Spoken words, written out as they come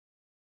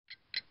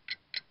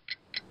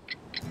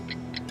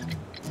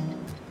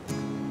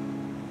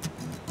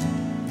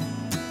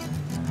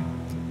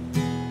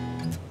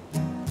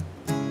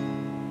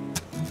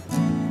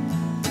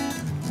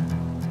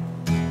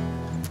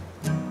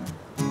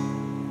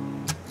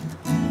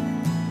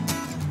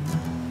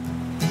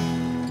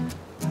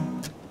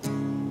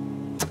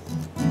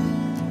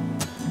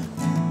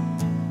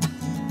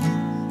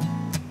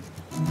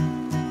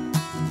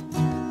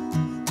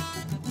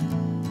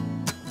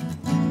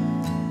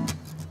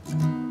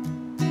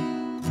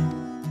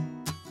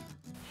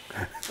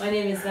My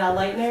name is Val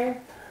Leitner.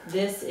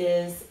 This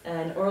is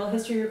an oral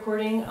history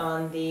recording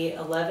on the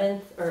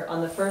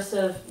 1st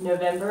of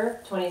November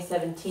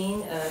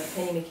 2017 of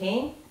Kenny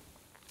McCain.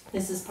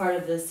 This is part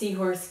of the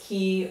Seahorse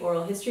Key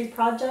Oral History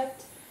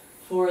Project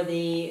for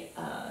the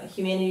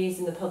Humanities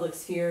in the Public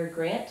Sphere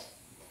grant.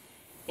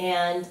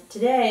 And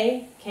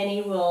today,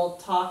 Kenny will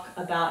talk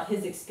about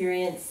his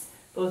experience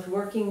both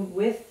working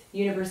with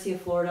University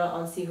of Florida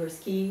on Seahorse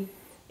Key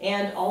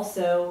and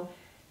also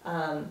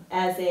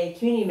as a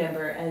community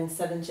member and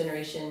 7th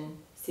generation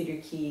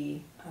Cedar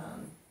Key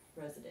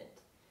resident.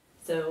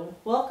 So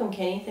welcome,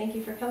 Kenny. Thank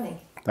you for coming.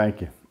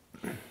 Thank you.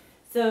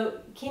 So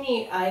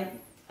Kenny,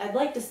 I'd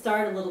like to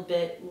start a little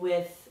bit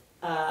with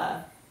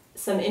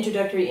some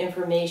introductory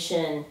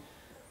information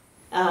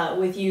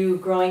with you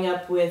growing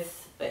up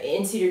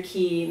in Cedar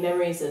Key,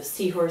 memories of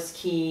Seahorse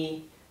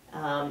Key,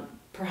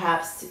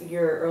 perhaps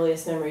your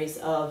earliest memories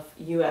of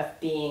UF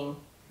being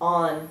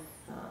on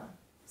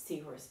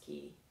Seahorse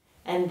Key,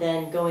 and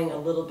then going a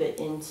little bit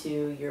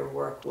into your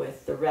work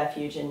with the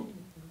refuge and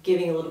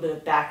giving a little bit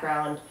of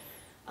background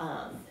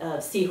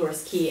of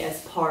Seahorse Key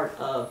as part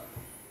of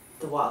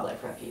the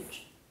wildlife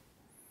refuge.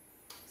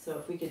 So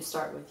if we could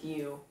start with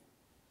you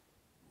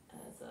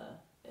as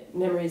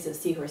memories of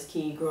Seahorse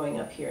Key growing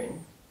up here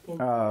in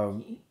Cedar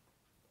Key.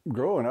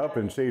 Growing up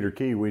in Cedar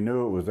Key, we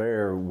knew it was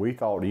there. We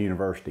thought the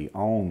university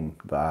owned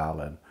the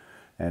island.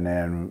 And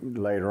then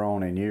later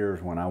on in years,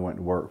 when I went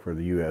to work for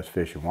the U.S.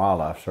 Fish and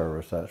Wildlife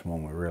Service, that's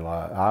when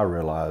I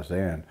realized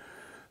then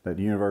that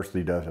the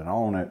university doesn't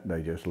own it.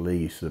 They just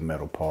lease the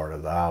middle part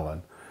of the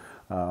island.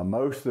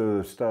 Most of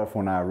the stuff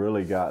when I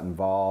really got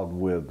involved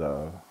with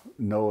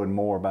knowing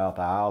more about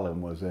the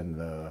island was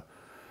in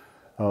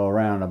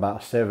around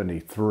about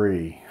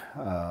 73.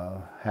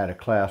 Had a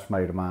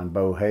classmate of mine,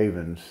 Bo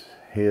Havens.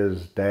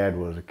 His dad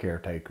was a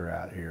caretaker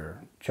out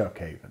here, Chuck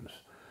Havens.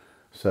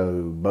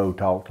 So Bo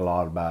talked a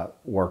lot about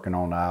working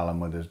on the island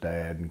with his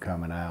dad and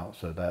coming out.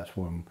 So that's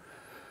when,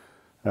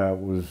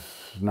 that was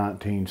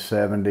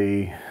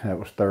 1970, that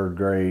was 3rd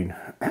grade.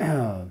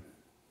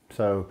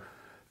 So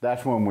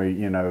that's when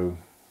we,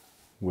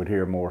 would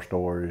hear more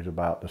stories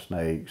about the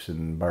snakes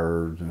and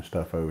birds and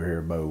stuff over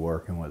here, Bo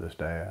working with his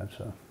dad.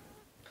 So.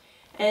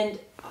 And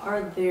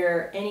are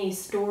there any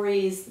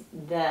stories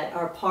that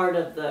are part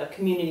of the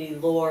community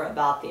lore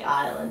about the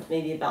island?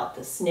 Maybe about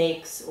the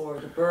snakes or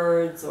the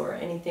birds or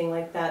anything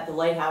like that? The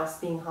lighthouse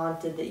being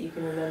haunted that you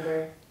can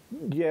remember?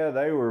 Yeah,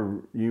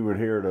 you would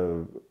hear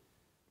the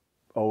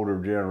older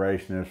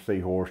generation of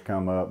Seahorse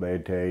come up,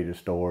 they'd tell you the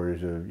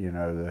stories of,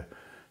 the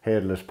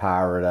headless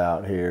pirate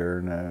out here,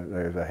 and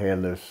there's a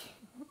headless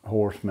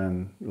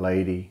horseman,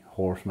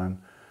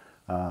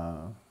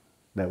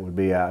 that would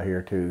be out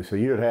here too. So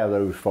you'd have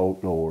those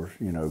folklores,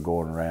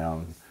 going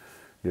around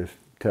just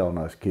telling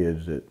us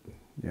kids that,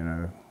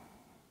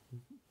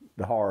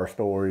 the horror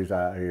stories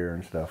out here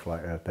and stuff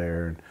like that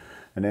there.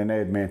 And then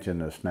they'd mention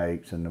the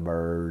snakes and the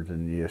birds,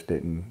 and you just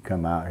didn't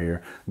come out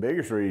here. The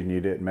biggest reason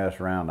you didn't mess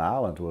around the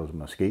islands was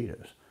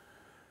mosquitoes.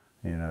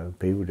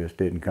 People just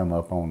didn't come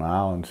up on the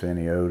island,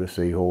 Senio,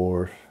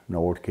 Seahorse,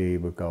 North Key,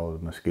 because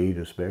the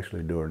mosquitoes,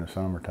 especially during the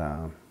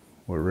summertime,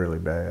 were really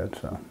bad.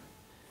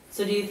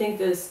 So do you think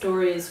those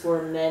stories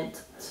were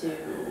meant to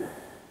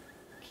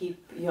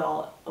keep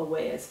y'all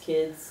away as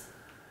kids?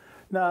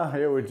 No,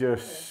 it was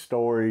just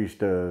stories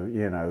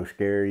to,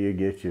 scare you,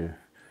 get your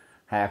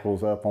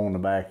hackles up on the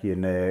back of your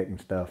neck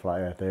and stuff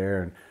like that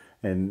there.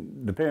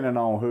 And depending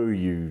on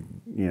who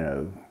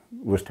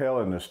was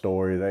telling the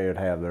story, they would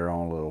have their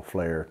own little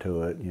flair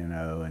to it,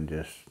 and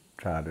just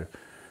try to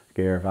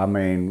scare. I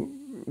mean,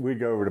 we'd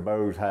go over to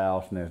Bo's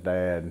house, and his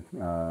dad,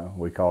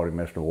 we called him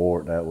Mr.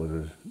 Wart, that was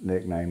his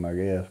nickname, I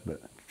guess,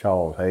 but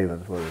Charles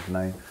Havens was his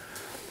name.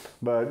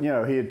 But,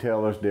 he'd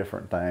tell us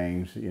different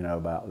things,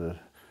 about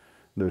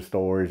the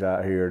stories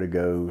out here, the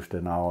ghost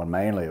and all, and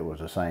mainly it was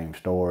the same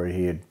story.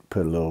 He'd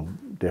put a little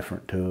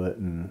different to it,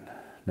 and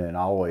then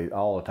all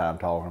the time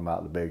talking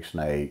about the big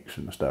snakes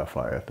and stuff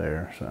like that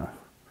there, so.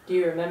 Do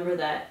you remember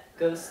that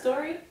ghost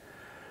story?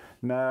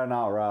 No,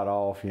 not right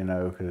off,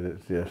 because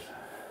it's just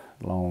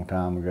a long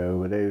time ago.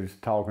 But they was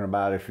talking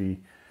about if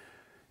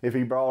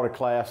he brought a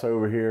class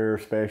over here,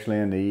 especially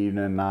in the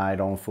evening, night,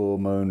 on full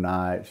moon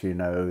nights, he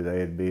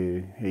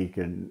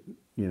could,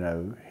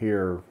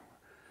 hear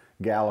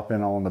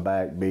galloping on the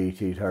back beach.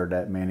 He's heard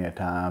that many a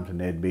times, and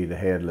there'd be the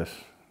headless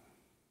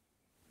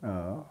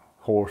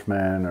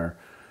horseman, or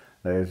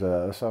there's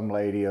some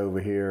lady over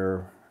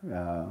here,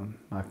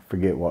 I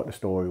forget what the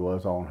story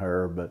was on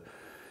her, but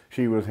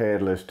she was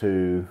headless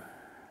too.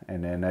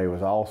 And then there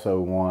was also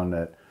one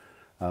that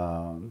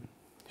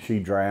she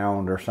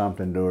drowned or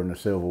something during the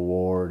Civil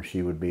War, and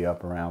she would be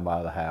up around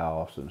by the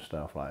house and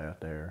stuff like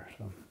that there.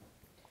 So.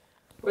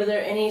 Were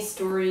there any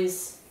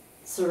stories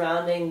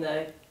surrounding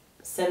the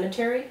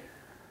cemetery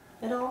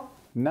at all?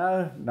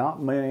 No,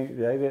 not many.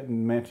 They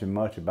didn't mention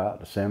much about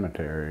the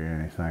cemetery or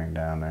anything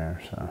down there.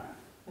 So.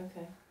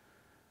 Okay.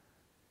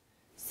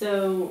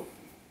 So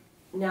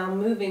now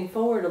moving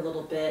forward a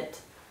little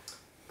bit,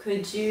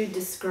 could you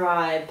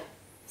describe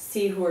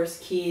Seahorse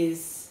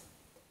Key's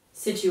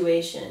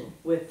situation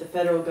with the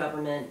federal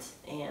government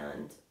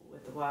and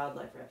with the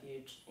Wildlife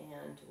Refuge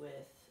and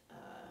with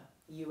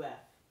UF?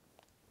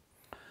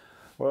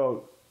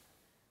 Well,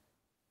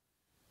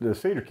 the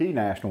Cedar Key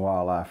National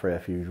Wildlife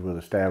Refuge was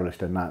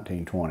established in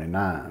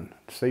 1929.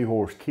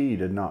 Seahorse Key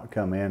did not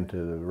come into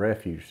the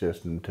refuge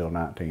system until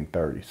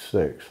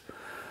 1936.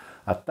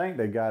 I think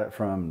they got it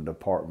from the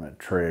Department of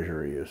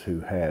Treasury is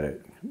who had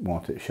it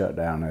once it shut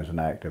down as an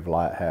active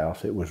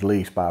lighthouse. It was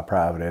leased by a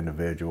private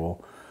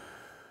individual.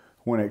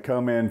 When it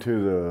come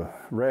into the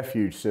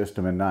refuge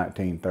system in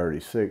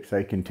 1936,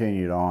 they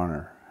continued to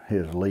honor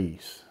his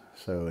lease.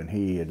 So, and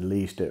he had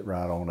leased it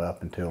right on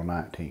up until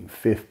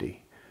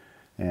 1950.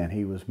 And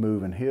he was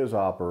moving his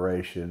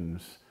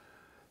operations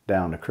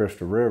down the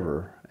Crystal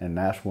River, and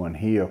that's when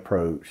he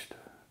approached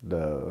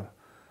the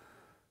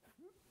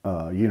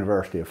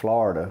University of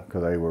Florida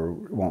because they were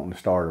wanting to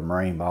start a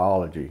marine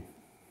biology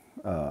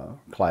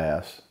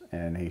class,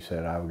 and he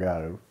said, I've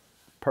got a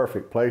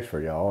perfect place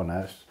for y'all, and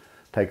that's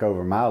take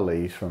over my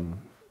lease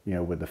from, you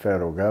know, with the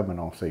federal government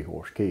on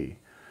Seahorse Key.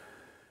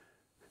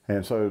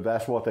 And so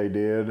that's what they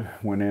did,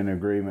 went in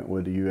agreement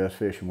with the U.S.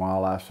 Fish and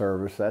Wildlife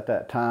Service. At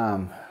that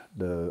time,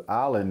 the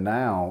island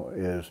now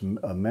is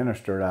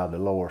administered out of the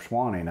Lower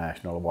Swanee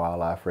National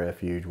Wildlife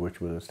Refuge,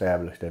 which was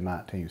established in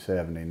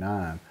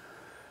 1979.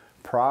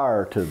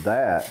 Prior to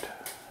that,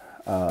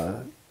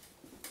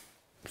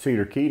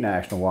 Cedar Key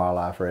National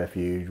Wildlife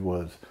Refuge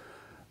was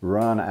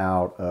run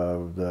out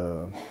of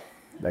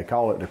they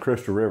call it the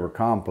Crystal River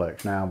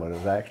Complex now, but it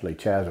was actually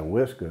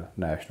Chazawiska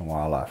National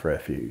Wildlife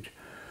Refuge.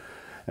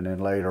 And then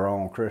later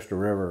on, Crystal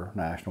River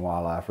National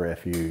Wildlife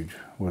Refuge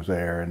was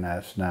there, and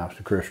that's now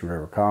the Crystal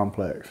River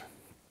Complex.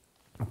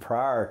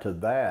 Prior to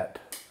that,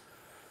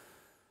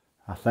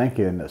 I think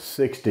in the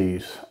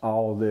 60s,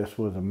 all this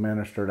was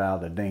administered out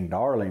of the Ding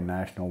Darling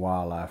National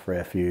Wildlife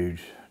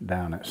Refuge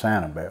down at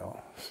Sanibel.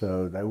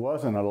 So there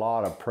wasn't a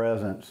lot of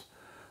presence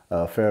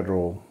of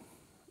federal,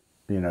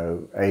 you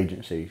know,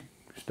 agency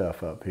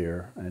stuff up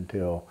here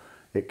until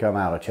it come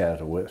out of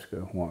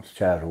Chazawiska. Once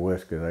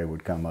Chazawiska, they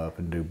would come up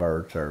and do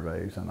bird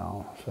surveys and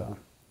all. So,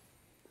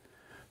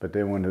 but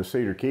then when the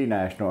Cedar Key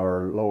National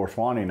or Lower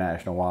Swanee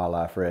National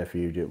Wildlife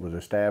Refuge, it was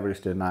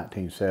established in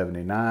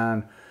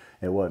 1979.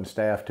 It wasn't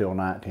staffed till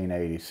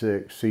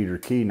 1986. Cedar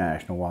Key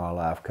National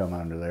Wildlife come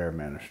under their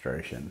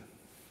administration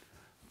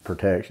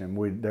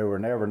protection. There were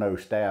never no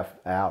staff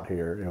out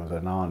here. It was a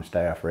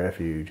non-staff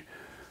refuge,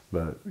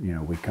 but you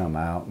know, we come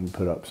out and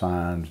put up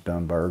signs,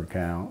 done bird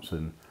counts,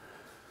 and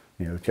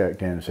you know,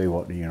 checked in to see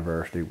what the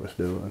university was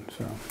doing.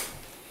 So.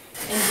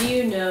 And do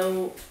you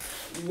know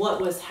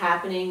what was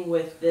happening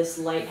with this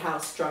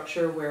lighthouse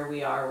structure where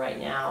we are right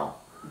now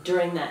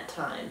during that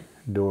time?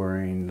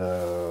 During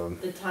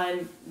the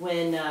time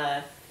when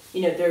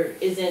you know, there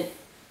isn't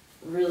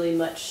really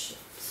much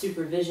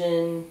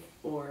supervision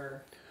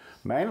or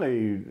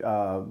mainly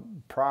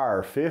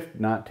prior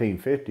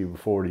 1950,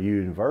 before the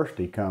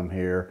university come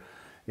here,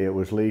 it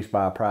was leased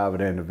by a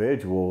private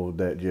individual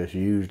that just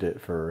used it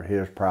for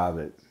his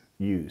private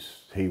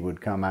use. He would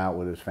come out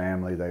with his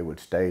family, they would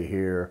stay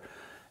here,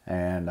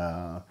 and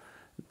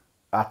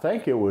I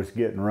think it was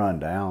getting run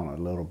down a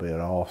little bit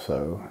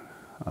also,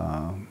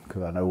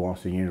 because I know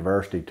once the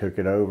university took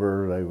it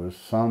over, there was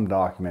some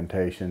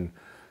documentation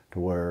to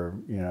where,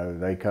 you know,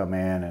 they come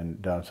in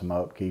and done some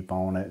upkeep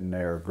on it, and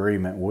their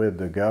agreement with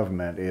the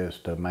government is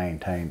to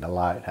maintain the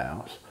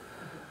lighthouse.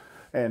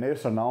 And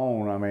it's a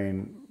known, I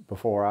mean,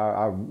 before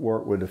I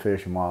worked with the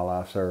Fish and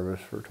Wildlife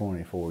Service for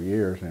 24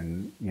 years,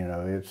 and you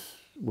know, it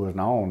was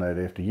known that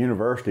if the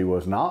university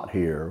was not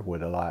here with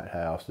the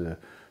lighthouse, the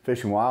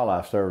Fish and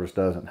Wildlife Service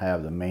doesn't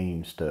have the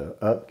means to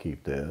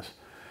upkeep this.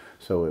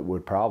 So it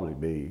would probably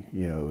be,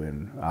 you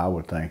know, I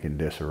would think in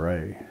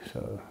disarray.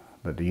 So,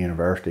 but the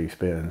university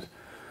spends,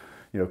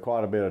 you know,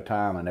 quite a bit of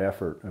time and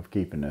effort of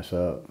keeping this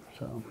up.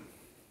 So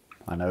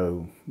I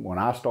know when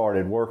I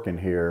started working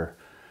here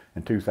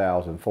in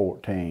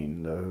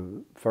 2014,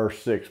 the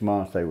first 6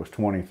 months, there was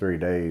 23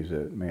 days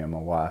that me and my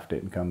wife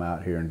didn't come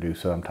out here and do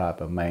some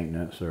type of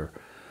maintenance or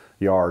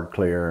yard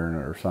clearing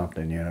or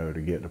something, you know,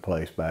 to get the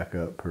place back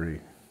up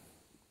pretty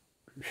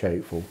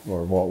shapeful,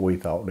 or what we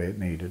thought it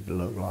needed to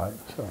look like.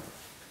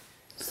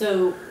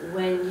 So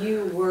when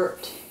you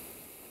worked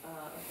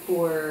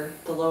for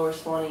the Lower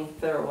Swanee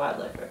Federal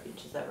Wildlife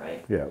Refuge, is that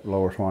right? Yeah,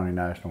 Lower Swanee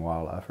National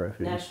Wildlife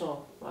Refuge.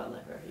 National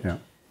Wildlife Refuge. Yeah.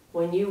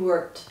 When you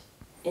worked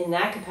in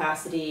that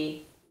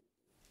capacity,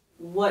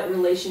 what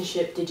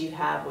relationship did you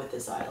have with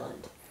this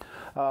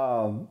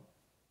island?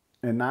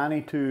 In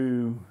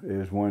 '92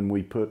 is when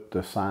we put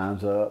the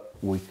signs up.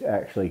 We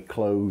actually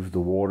closed the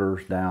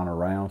waters down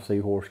around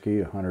Seahorse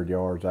Key, 100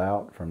 yards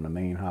out from the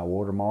mean high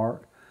water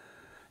mark.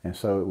 And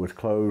so it was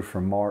closed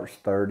from March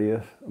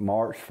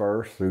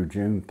 1st through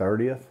June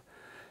 30th.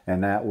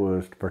 And that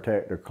was to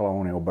protect the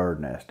colonial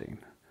bird nesting.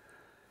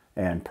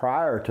 And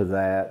prior to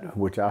that,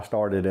 which I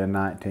started in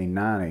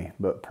 1990,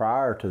 but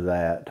prior to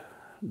that,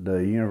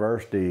 the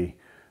university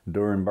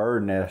during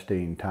bird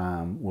nesting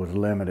time was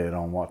limited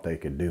on what they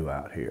could do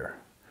out here.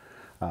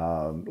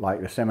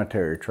 Like the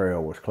cemetery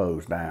trail was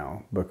closed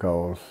down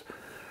because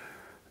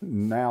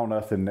Now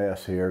nothing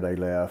nests here, they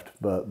left.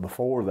 But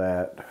before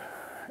that,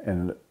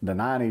 in the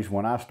 90s,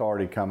 when I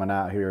started coming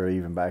out here,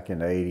 even back in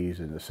the 80s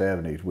and the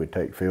 70s, we'd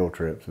take field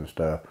trips and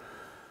stuff.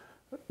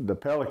 The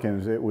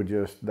pelicans,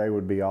 they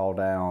would be all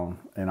down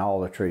in all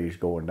the trees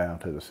going down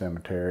to the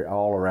cemetery,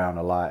 all around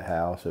the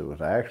lighthouse. It was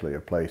actually a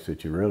place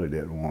that you really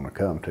didn't want to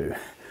come to.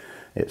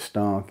 It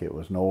stunk, it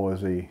was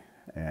noisy,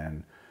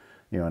 and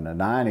you know, in the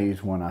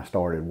 90s when I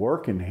started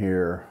working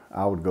here,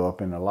 I would go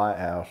up in the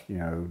lighthouse, you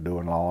know,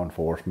 doing law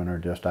enforcement or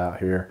just out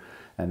here,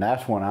 and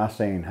that's when I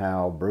seen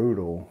how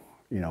brutal,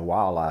 you know,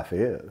 wildlife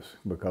is.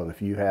 Because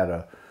if you had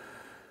a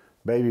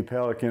baby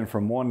pelican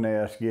from one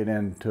nest get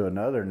into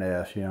another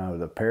nest, you know,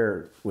 the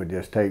parrot would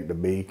just take the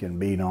beak and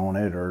beat on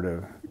it, or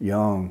the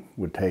young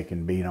would take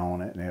and beat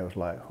on it, and it was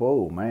like,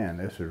 whoa, man,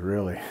 this is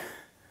really,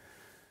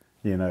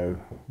 you know,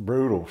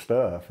 brutal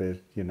stuff.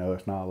 You know,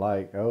 it's not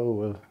like, oh,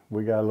 well,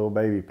 we got a little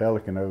baby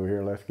pelican over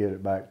here, let's get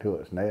it back to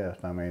its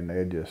nest. I mean,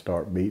 they'd just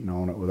start beating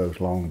on it with those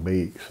long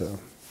beaks. So.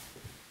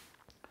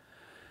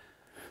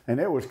 And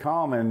it was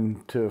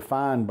common to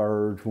find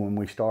birds when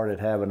we started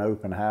having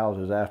open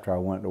houses after I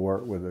went to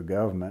work with the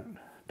government,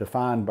 to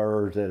find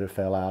birds that had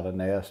fell out of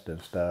nest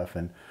and stuff.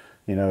 And,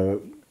 you know,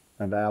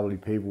 undoubtedly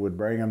people would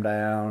bring them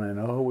down and,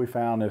 oh, we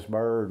found this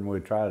bird, and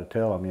we'd try to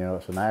tell them, you know,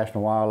 it's a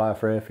national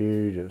wildlife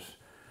refuge. It's,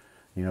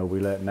 you know, we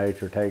let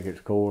nature take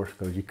its course,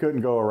 because you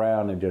couldn't go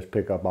around and just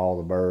pick up all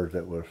the birds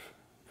that was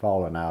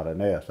falling out of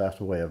nests. That's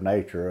the way of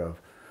nature of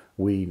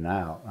weeding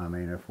out. I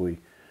mean,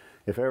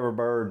 if every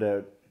bird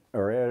that,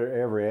 or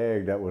every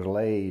egg that was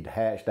laid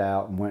hatched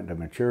out and went to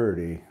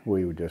maturity,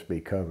 we would just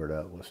be covered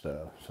up with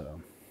stuff.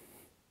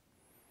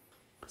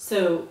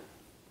 So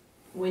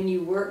when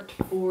you worked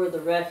for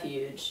the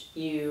refuge,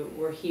 you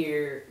were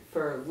here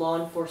for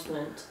law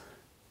enforcement,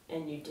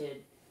 and you did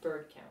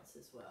bird counts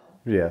as well.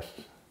 Yes.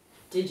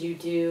 Did you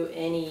do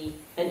any,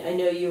 and I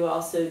know you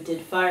also did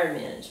fire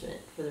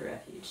management for the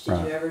refuge. Did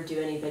you ever do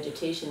any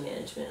vegetation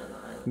management on the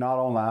island? Not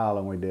on the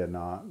island, we did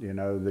not. You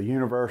know, the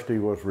university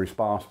was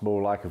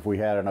responsible, like if we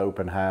had an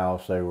open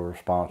house, they were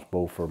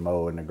responsible for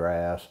mowing the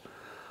grass.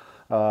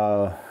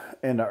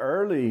 In the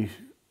early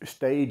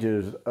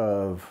stages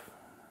of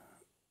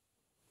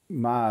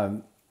my,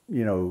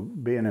 you know,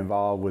 being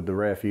involved with the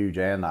refuge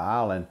and the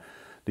island,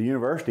 the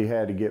university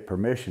had to get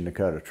permission to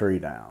cut a tree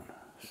down.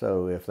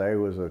 So if there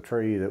was a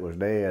tree that was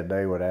dead,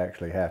 they would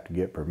actually have to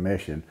get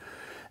permission.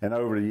 And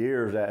over the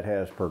years, that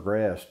has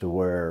progressed to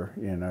where,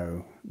 you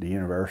know, the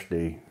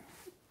university,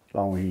 as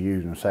long as you're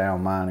using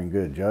sound mind and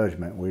good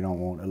judgment, we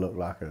don't want it to look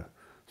like a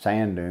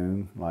sand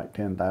dune like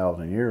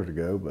 10,000 years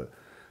ago. But,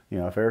 you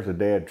know, if there's a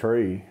dead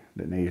tree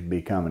that needs to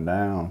be coming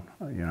down,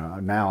 you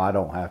know, now I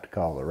don't have to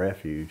call the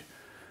refuge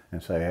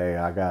and say, hey,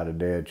 I got a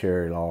dead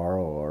cherry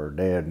laurel or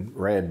dead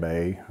red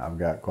bay. I've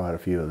got quite a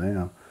few of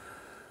them.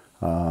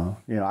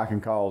 You know, I can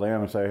call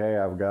them and say, hey,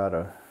 I've got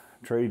a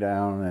tree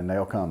down, and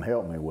they'll come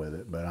help me with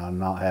it, but I'm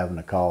not having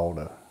to call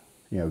to,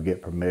 you know,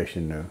 get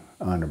permission to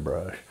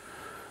underbrush.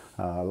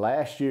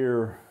 Last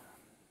year,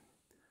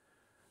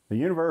 the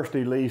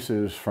university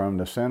leases from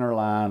the center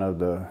line of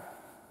the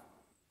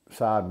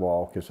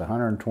sidewalk. It's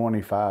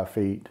 125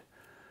 feet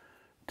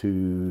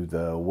to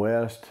the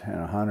west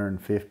and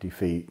 150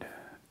 feet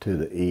to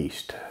the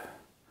east.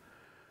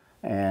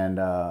 And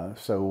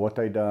so what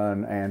they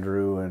done,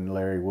 Andrew and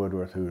Larry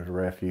Woodworth, who is a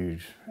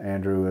refuge,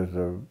 Andrew is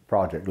the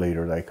project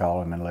leader, they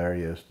call him, and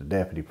Larry is the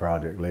deputy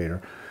project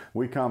leader.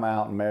 We come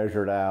out and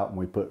measured out, and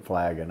we put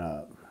flagging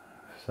up.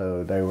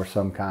 So there was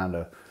some kind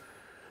of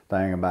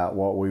thing about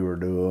what we were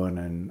doing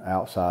and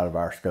outside of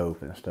our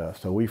scope and stuff.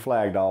 So we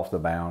flagged off the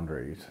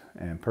boundaries,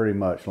 and pretty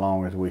much as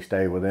long as we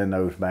stay within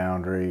those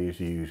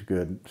boundaries, use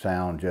good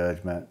sound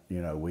judgment,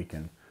 you know, we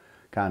can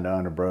kind of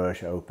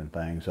underbrush, open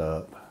things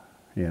up.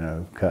 You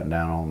know, cutting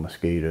down on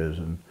mosquitoes,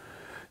 and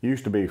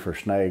used to be for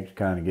snakes,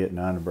 kind of getting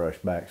the underbrush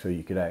back so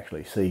you could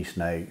actually see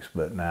snakes,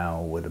 but now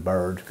with the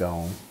birds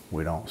gone,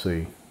 we don't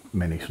see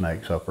many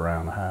snakes up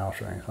around the house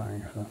or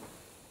anything.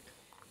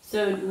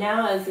 So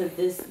now, as of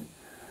this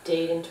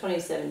date in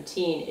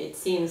 2017, it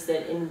seems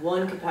that in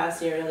one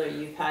capacity or another,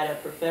 you've had a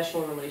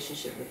professional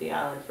relationship with the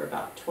island for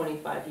about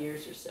 25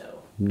 years or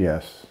so.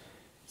 Yes.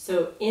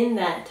 So in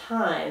that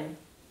time,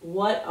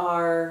 what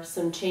are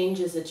some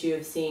changes that you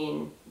have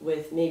seen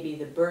with maybe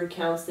the bird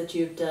counts that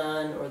you've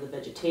done, or the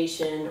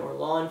vegetation, or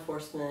law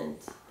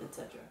enforcement,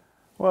 etc.?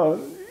 Well,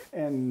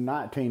 in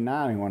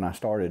 1990, when I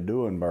started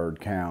doing bird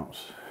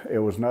counts, it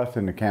was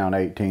nothing to count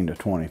 18 to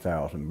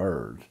 20,000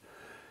 birds,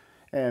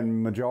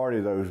 and majority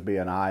of those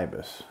being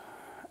ibis.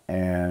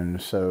 And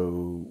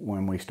so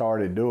when we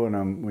started doing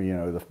them, you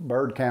know, the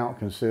bird count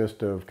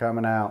consists of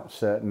coming out,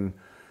 setting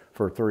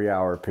for a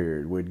 3-hour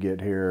period. We'd get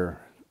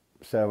here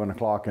 7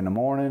 o'clock in the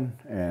morning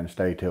and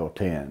stay till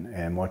 10.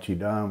 And what you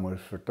done was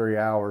for 3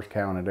 hours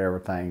counted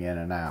everything in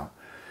and out.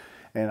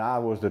 And I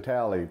was the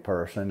tally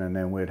person, and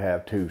then we'd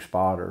have 2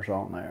 spotters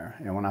on there.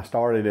 And when I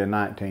started in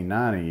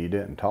 1990, you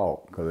didn't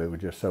talk because there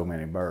was just so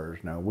many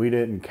birds. Now, we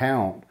didn't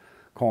count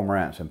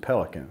cormorants and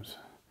pelicans.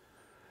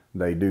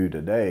 They do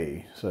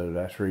today, so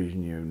that's the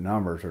reason your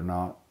numbers are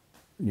not,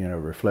 you know,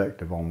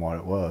 reflective on what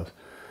it was.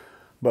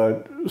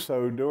 But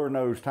so during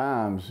those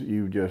times,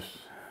 you just,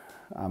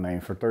 I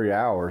mean, for 3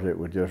 hours it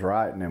was just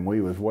right, and then we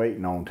was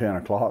waiting on 10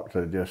 o'clock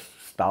to just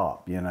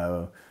stop, you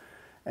know.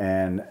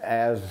 And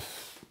as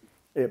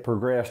it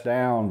progressed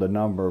down, the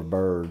number of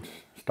birds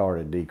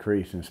started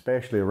decreasing,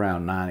 especially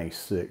around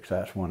 96.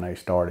 That's when they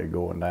started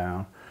going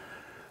down.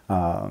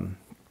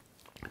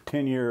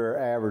 10-year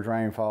average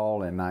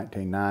rainfall in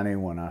 1990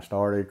 when I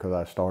started, because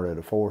I started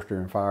a forestry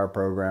and fire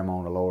program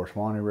on the Lower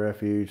Swanee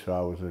Refuge, so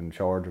I was in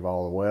charge of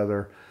all the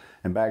weather.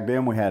 And back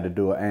then we had to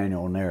do an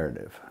annual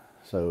narrative.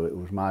 So it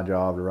was my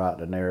job to write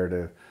the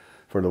narrative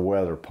for the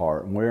weather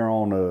part. And we're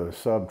on a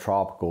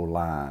subtropical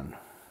line,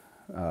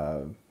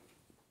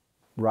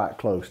 right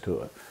close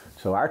to it.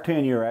 So our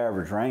 10-year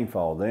average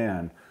rainfall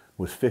then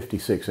was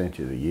 56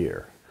 inches a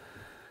year.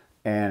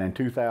 And in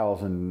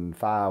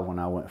 2005, when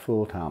I went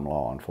full-time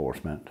law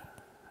enforcement,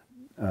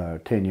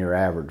 10-year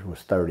average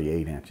was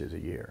 38 inches a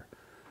year.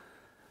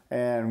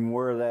 And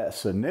where that's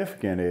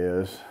significant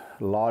is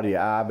a lot of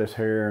your ibis,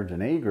 herons,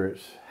 and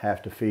egrets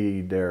have to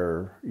feed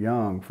their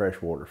young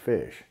freshwater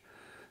fish.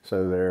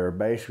 So they're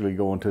basically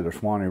going to the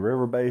Swanee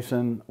River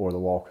Basin or the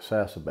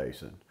Walkasassa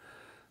Basin.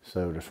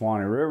 So the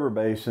Swanee River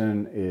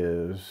Basin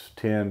is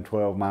 10,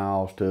 12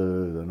 miles to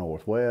the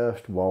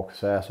northwest.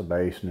 Walkasassa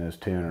Basin is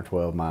 10 or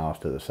 12 miles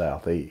to the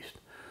southeast.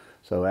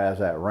 So as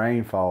that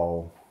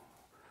rainfall,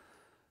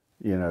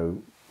 you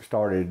know,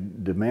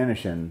 started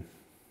diminishing,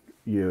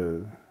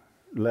 your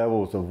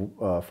levels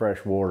of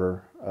fresh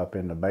water up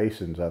in the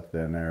basins up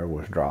in there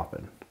was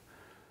dropping.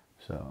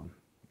 So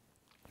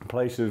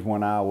places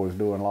when I was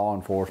doing law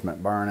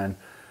enforcement burning,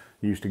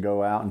 used to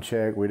go out and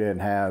check. We didn't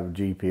have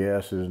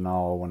GPSs and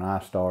all. When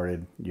I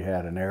started, you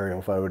had an aerial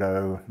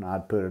photo, and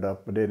I'd put it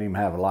up. I didn't even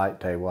have a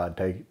light table. I'd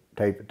tape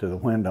it to the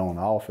window in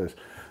the office,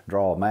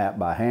 draw a map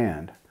by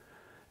hand,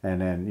 and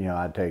then, you know,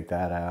 I'd take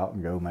that out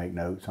and go make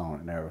notes on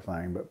it and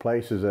everything. But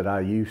places that I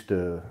used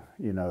to,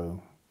 you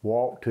know,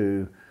 walk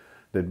to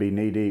that'd be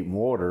knee-deep in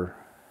water,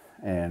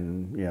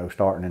 and, you know,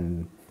 starting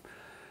in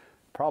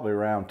probably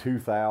around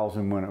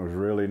 2000 when it was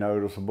really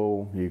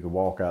noticeable, you could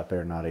walk out there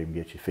and not even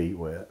get your feet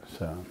wet.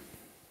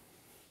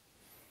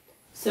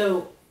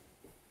 So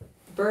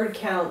bird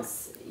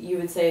counts, you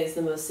would say, is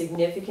the most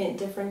significant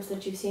difference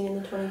that you've seen in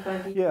the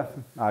 25 years? Yeah,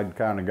 I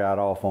kind of got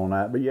off on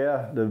that. But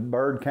yeah, the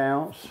bird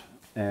counts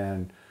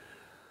and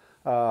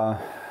the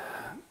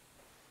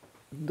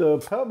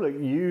public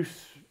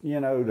use, you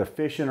know, the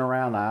fishing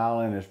around the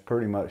island is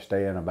pretty much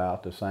staying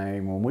about the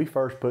same. When we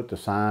first put the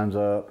signs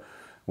up,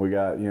 we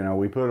got, you know,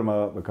 we put them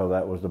up because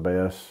that was the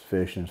best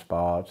fishing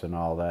spots and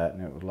all that,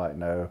 and it was like,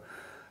 no.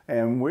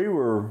 And we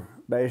were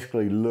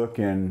basically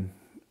looking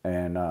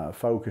and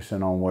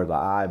focusing on where the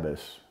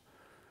ibis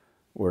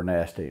were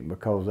nesting,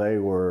 because they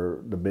were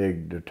the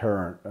big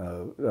deterrent,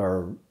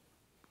 or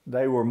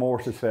they were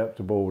more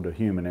susceptible to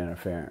human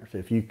interference.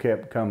 If you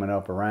kept coming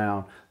up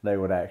around, they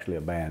would actually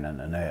abandon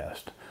the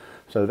nest.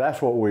 So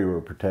that's what we were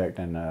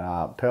protecting.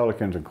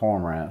 Pelicans and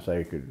cormorants,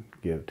 they could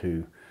give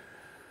two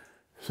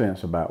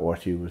cents about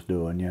what you was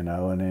doing, you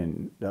know. And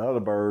then the other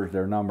birds,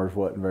 their numbers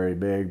wasn't very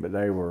big, but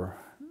they were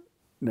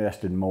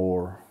nested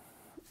more,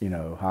 you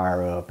know,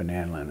 higher up and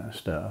inland and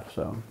stuff.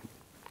 So,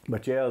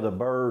 but yeah, the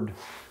bird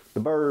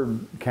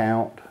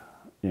count,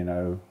 you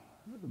know,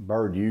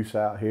 bird use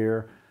out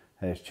here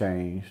has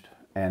changed.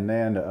 And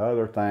then the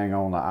other thing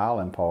on the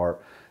island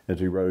part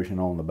is erosion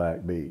on the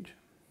back beach.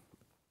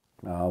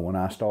 When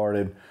I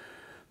started,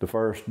 the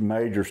first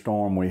major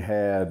storm we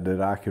had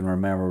that I can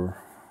remember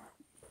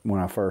when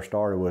I first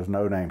started was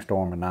No Name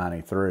Storm in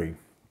 '93,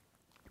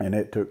 and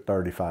it took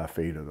 35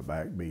 feet of the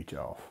back beach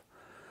off,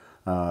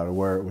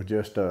 where it was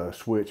just a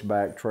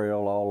switchback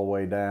trail all the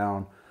way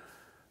down.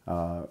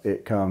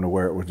 It come to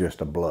where it was just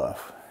a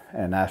bluff,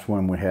 and that's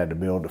when we had to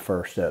build the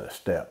first set of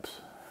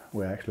steps.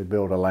 We actually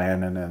built a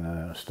landing and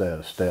a set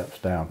of steps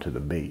down to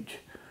the beach.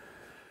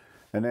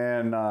 And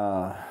then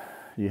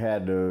you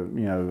had to,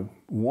 you know,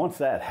 once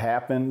that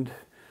happened,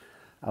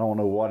 I don't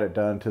know what it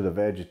done to the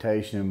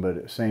vegetation, but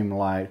it seemed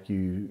like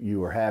you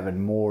were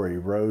having more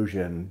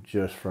erosion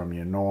just from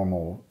your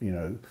normal, you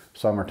know,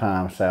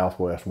 summertime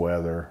southwest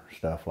weather,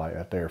 stuff like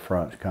that. Their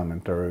fronts coming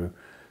through,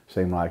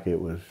 seemed like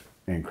it was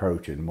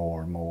encroaching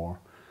more and more.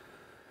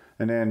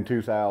 And then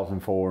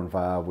 2004 and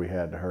 5, we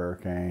had the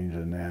hurricanes,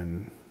 and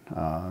then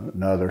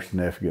another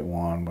significant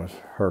one was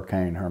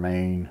Hurricane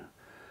Hermine.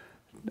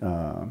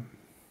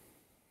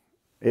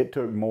 It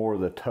took more of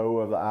the toe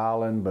of the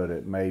island, but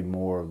it made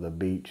more of the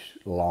beach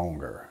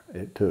longer.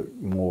 It took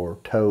more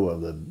toe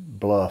of the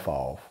bluff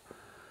off,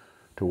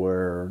 to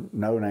where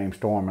No Name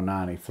Storm in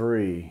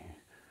 '93,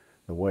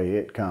 the way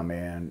it come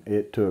in,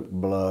 it took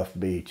bluff,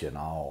 beach, and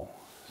all.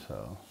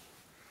 So,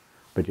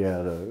 but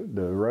yeah,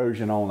 the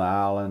erosion on the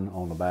island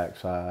on the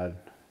backside,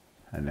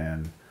 and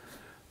then,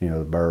 you know,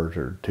 the birds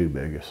are the two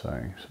biggest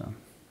things. So.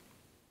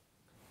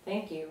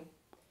 Thank you.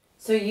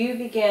 So you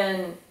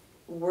began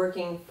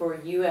working for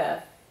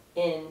UF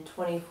in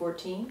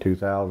 2014?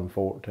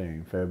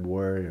 2014,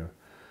 February of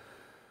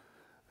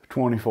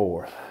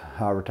 24th.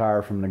 I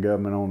retired from the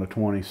government on the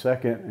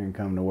 22nd and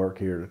come to work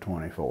here the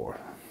 24th.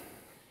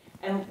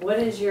 And what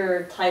is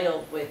your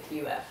title with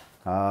UF?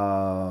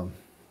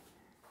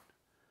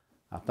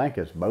 I think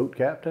it's boat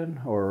captain,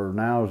 or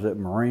now is it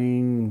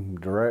marine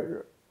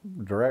director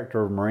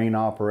of marine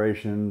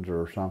operations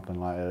or something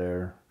like that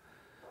there.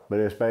 But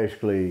it's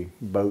basically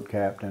boat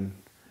captain.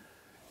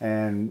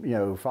 And, you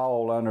know,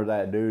 fall under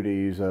that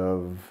duties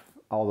of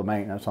all the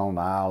maintenance on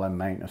the island,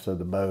 maintenance of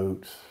the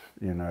boats,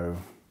 you know,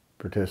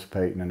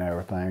 participating in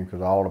everything,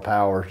 because all the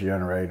power is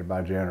generated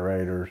by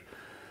generators.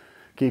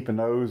 Keeping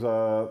those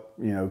up,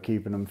 you know,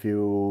 keeping them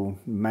fueled,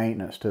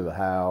 maintenance to the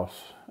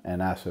house,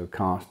 and that's a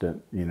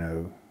constant, you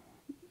know,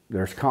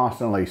 there's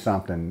constantly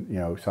something, you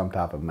know, some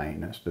type of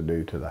maintenance to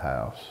do to the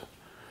house.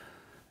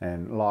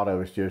 And a lot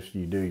of it's just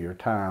you do your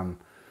time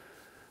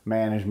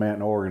management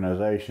and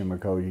organization,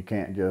 because you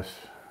can't just,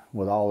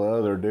 with all the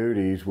other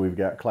duties, we've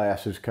got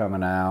classes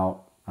coming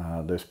out.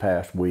 This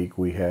past week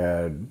we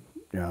had,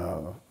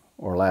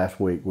 or last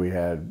week we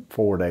had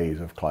 4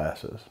 days of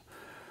classes.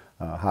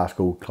 High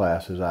school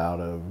classes out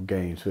of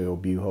Gainesville,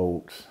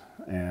 Buholtz,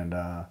 and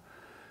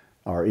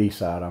east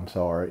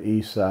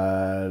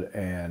side,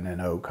 and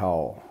then Oak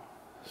Hall.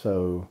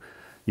 So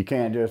you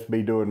can't just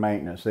be doing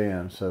maintenance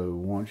then. So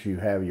once you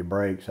have your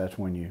breaks, that's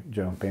when you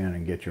jump in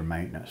and get your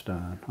maintenance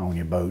done on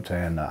your boats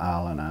and the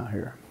island out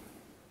here.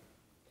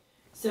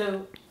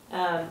 So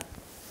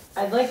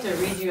I'd like to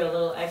read you a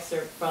little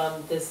excerpt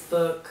from this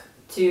book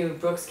to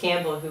Brooks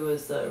Campbell, who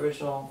was the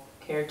original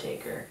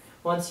caretaker,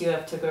 once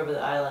UF took over the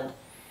island.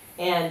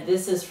 And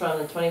this is from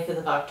the 25th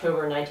of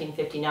October,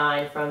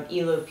 1959, from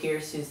Elo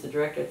Pierce, who's the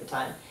director at the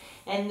time.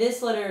 And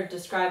this letter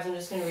describes, I'm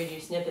just going to read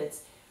you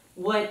snippets,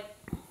 what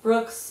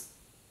Brooks,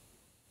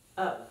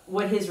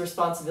 what his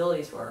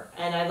responsibilities were.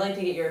 And I'd like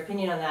to get your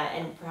opinion on that,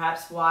 and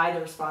perhaps why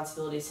the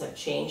responsibilities have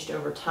changed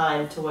over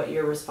time to what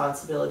your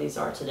responsibilities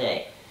are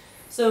today.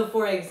 So,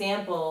 for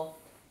example,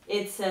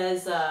 it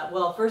says,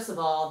 well, first of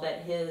all,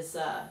 that his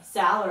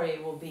salary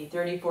will be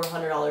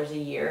 $3,400 a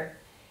year.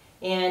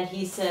 And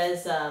he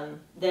says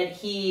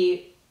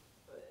that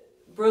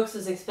Brooks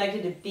was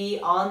expected to be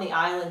on the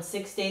island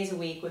 6 days a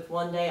week with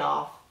 1 day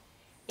off,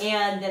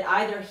 and that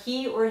either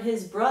he or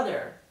his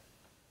brother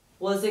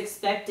was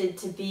expected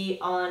to be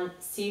on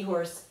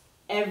Seahorse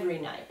every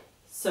night.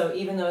 So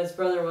even though his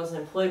brother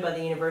wasn't employed by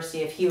the university,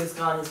 if he was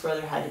gone, his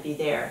brother had to be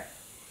there.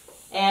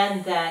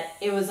 And that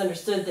it was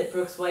understood that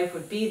Brooks' wife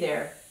would be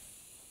there,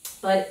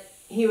 but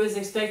he was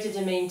expected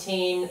to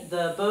maintain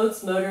the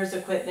boats, motors,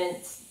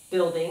 equipment,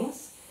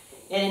 buildings.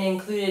 And it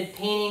included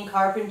painting,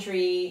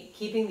 carpentry,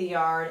 keeping the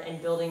yard and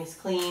buildings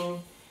clean.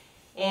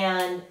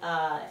 And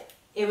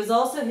it was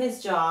also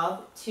his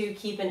job to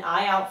keep an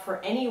eye out for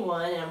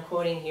anyone, and I'm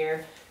quoting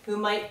here, who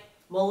might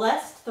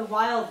molest the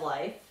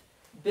wildlife,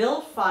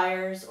 build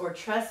fires, or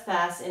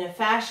trespass in a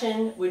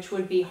fashion which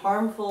would be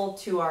harmful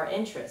to our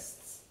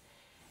interests.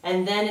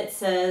 And then it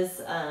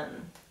says,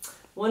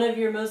 one of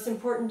your most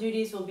important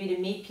duties will be to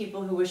meet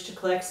people who wish to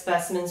collect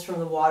specimens from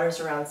the waters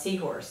around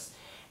Seahorse.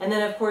 And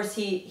then, of course,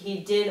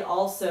 he did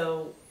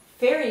also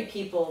ferry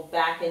people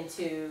back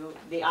into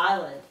the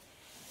island.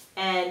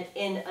 And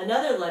in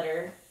another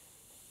letter,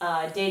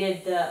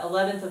 dated the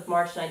 11th of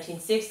March,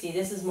 1960,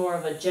 this is more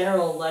of a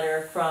general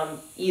letter from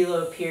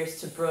Elo Pierce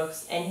to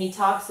Brooks, and he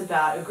talks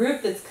about a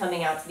group that's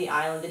coming out to the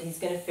island that he's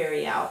going to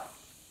ferry out.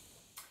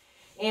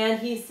 And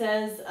he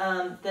says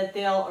that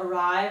they'll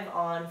arrive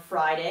on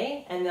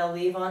Friday and they'll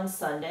leave on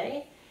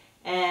Sunday.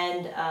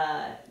 And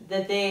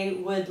that they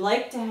would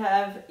like to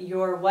have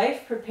your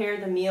wife prepare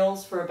the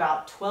meals for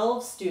about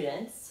 12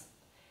 students,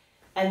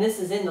 and this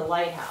is in the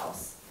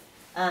Lighthouse.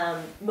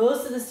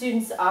 Most of the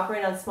students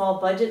operate on small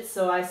budgets,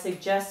 so I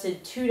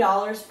suggested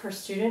 $2 per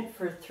student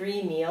for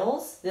 3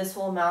 meals. This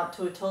will amount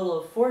to a total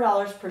of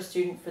 $4 per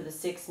student for the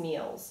 6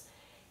 meals.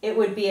 It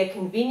would be a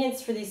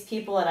convenience for these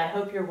people, and I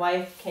hope your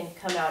wife can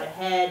come out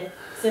ahead.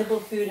 Simple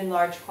food in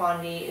large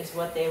quantity is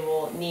what they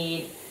will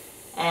need.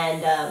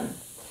 And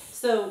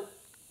so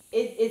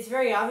it's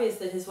very obvious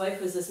that his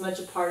wife was as much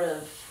a part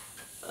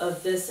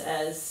of this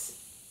as,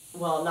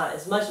 well, not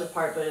as much of a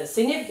part, but a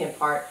significant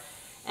part.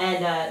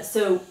 And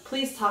so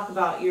please talk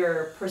about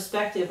your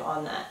perspective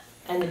on that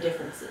and the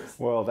differences.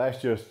 Well,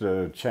 that's just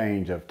a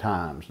change of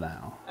times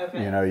now.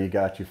 Okay. You know, you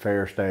got your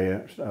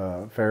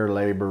Fair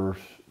Labor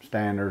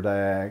Standards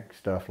Act,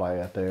 stuff like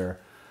that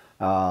there.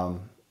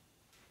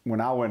 When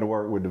I went to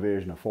work with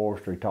Division of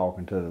Forestry,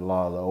 talking to a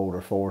lot of the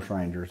older forest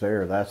rangers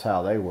there, that's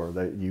how they were.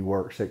 That you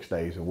work 6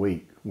 days a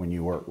week when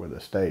you work with the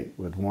state,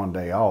 with 1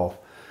 day off.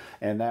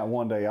 And that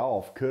 1 day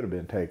off could have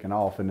been taken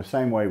off. In the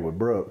same way with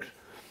Brooks,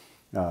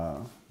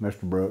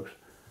 Mr. Brooks,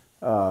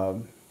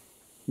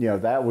 you know,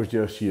 that was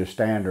just your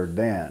standard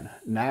then.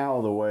 Now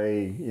the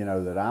way, you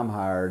know, that I'm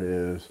hired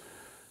is,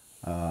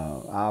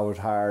 I was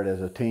hired as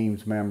a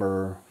Teams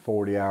member,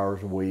 40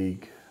 hours a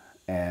week.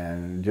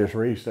 And just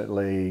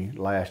recently,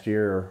 last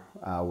year,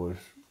 I was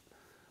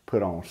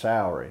put on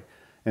salary.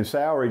 And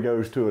salary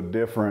goes to a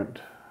different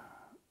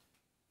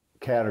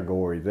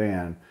category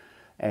then.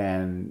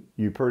 And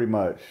you pretty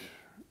much,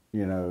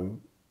 you know,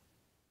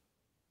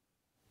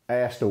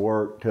 asked to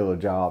work till the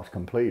job's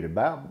completed.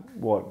 About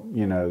what,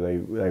 you know, they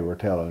were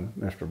telling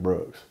Mr.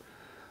 Brooks.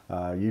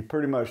 You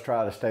pretty much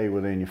try to stay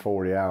within your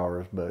 40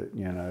 hours, but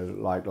you know,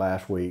 like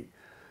last week,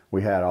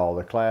 we had all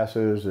the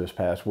classes. This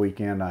past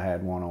weekend, I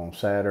had one on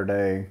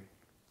Saturday.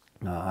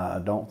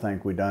 I don't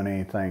think we done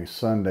anything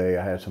Sunday.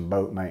 I had some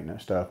boat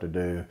maintenance stuff to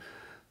do,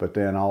 but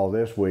then all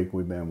this week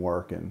we've been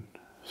working.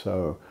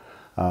 So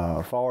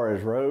as far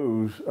as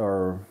Rose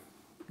or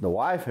the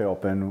wife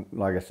helping,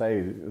 like I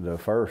say,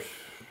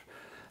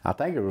 I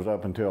think it was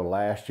up until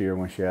last year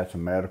when she had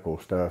some medical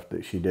stuff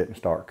that she didn't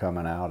start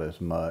coming out as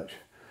much.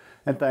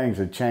 And things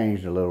had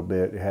changed a little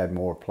bit. It had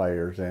more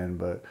players in,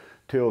 but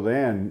till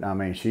then, I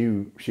mean,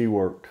 she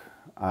worked.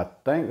 I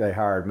think they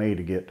hired me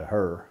to get to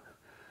her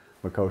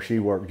because she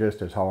worked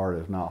just as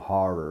hard, if not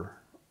harder,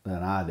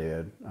 than I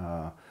did.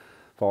 As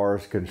far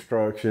as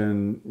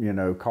construction, you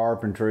know,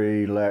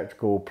 carpentry,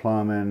 electrical,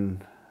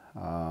 plumbing,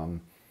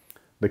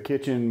 the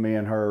kitchen, me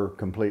and her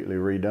completely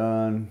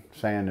redone,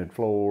 sanded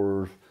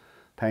floors,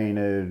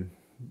 painted,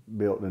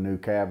 built the new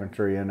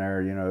cabinetry in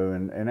there, you know,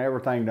 and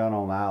everything done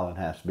on the island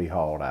has to be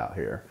hauled out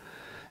here.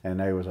 And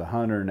there was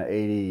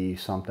 180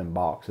 something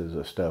boxes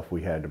of stuff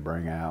we had to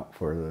bring out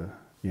for the,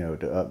 you know,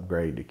 to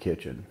upgrade the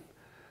kitchen.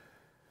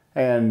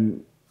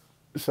 And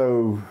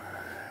so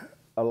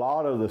a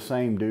lot of the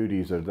same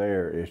duties are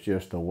there. It's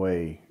just the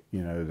way,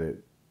 you know, that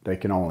they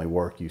can only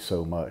work you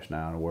so much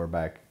now. And we're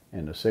back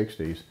in the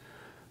 60s.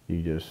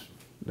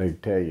 They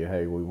tell you,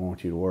 hey, we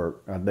want you to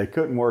work. They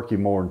couldn't work you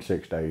more than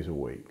 6 days a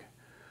week.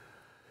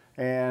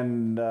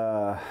 And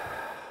I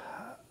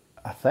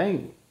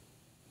think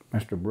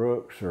Mr.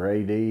 Brooks or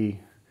AD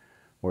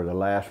were the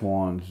last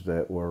ones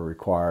that were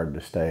required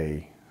to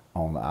stay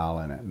on the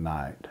island at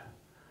night.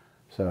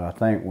 So I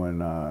think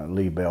when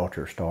Lee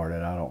Belcher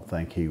started, I don't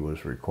think he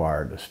was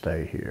required to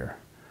stay here.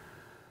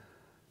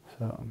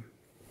 So,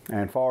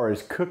 and as far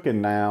as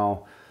cooking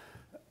now,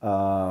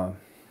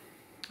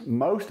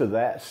 most of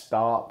that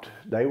stopped.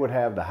 They would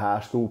have the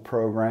high school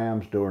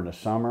programs during the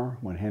summer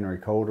when Henry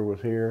Coulter was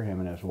here, him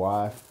and his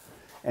wife,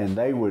 and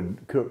they would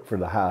cook for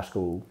the high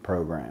school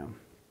program.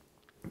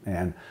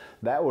 And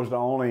that was the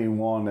only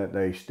one that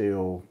they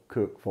still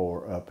cooked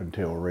for up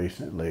until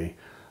recently.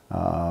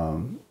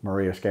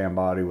 Maria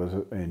Scambati was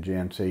and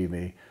Jen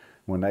Seavey.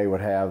 When they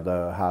would have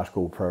the high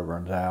school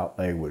programs out,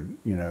 they would,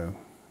 you know,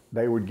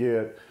 they would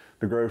get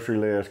the grocery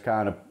list,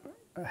 kind of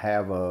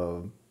have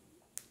a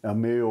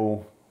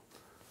meal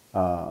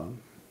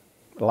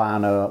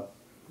lineup,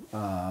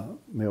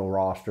 meal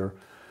roster.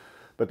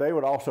 But they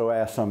would also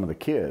ask some of the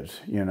kids,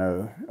 you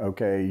know,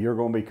 okay, you're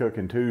going to be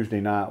cooking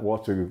Tuesday night.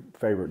 What's a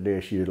favorite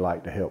dish you'd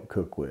like to help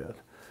cook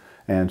with?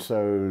 And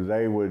so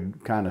they would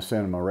kind of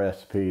send them a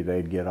recipe.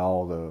 They'd get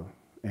all the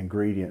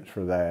ingredients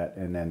for that,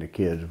 and then the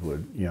kids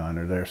would, you know,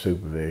 under their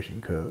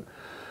supervision, cook.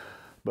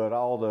 But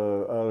all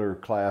the other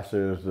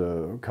classes,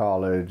 the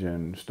college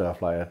and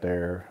stuff like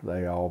that,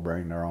 they all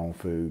bring their own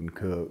food and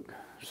cook.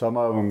 Some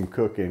of them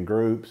cook in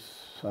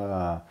groups,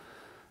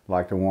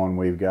 like the one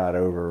we've got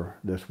over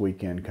this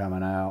weekend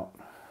coming out.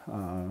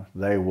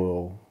 They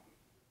will,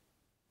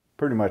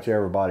 pretty much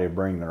everybody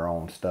bring their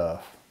own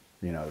stuff,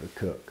 you know, to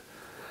cook.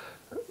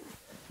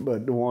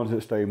 But the ones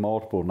that stay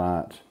multiple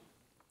nights,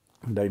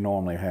 they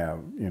normally have,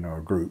 you know,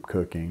 a group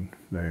cooking.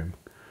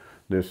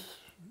 This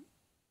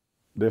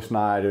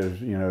night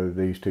is, you know,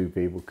 these two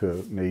people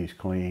cook, these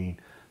clean.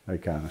 They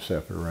kind of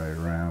separate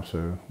around,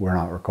 so we're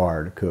not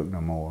required to cook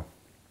no more.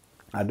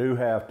 I do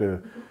have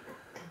to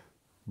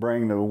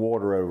bring the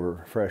water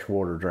over, fresh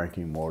water,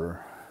 drinking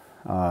water.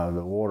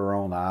 The water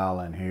on the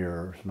island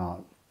here is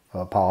not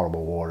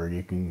potable water.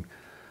 You can,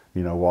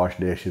 you know, wash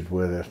dishes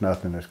with it. It's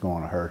nothing that's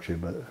going to hurt you,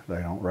 but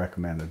they don't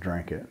recommend to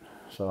drink it.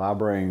 So I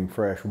bring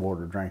fresh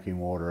water, drinking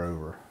water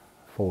over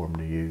for them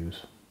to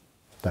use,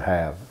 to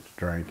have, to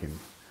drink, and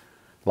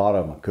a lot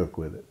of them cook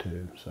with it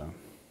too. So.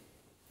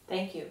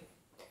 Thank you.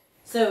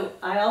 So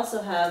I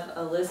also have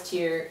a list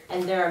here,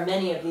 and there are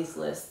many of these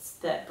lists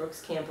that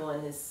Brooks Campbell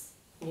in his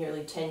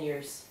nearly 10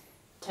 years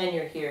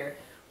tenure here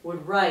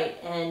would write,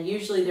 and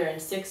usually they're in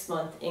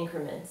 6-month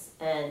increments,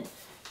 and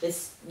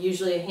it's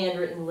usually a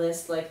handwritten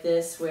list like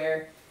this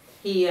where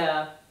he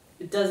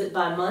does it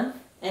by month,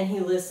 and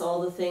he lists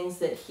all the things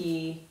that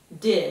he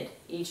did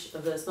each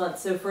of those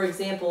months. So for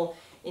example,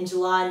 in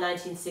July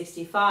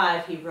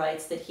 1965, he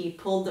writes that he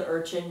pulled the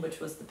Urchin, which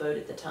was the boat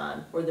at the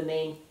time, or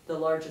the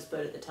largest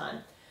boat at the time,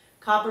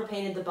 copper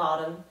painted the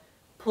bottom,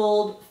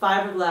 pulled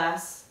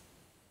fiberglass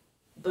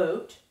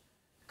boat,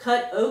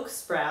 cut oak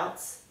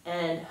sprouts,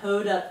 and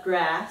hoed up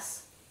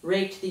grass,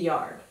 raked the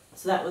yard.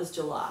 So that was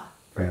July,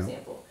 for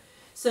example.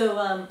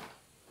 So,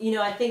 you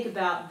know, I think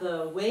about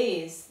the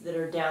ways that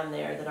are down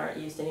there that aren't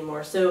used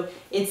anymore. So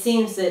it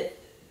seems that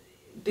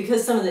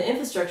because some of the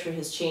infrastructure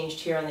has changed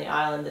here on the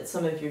island, that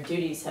some of your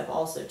duties have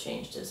also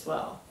changed as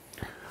well.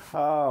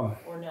 Or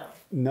no?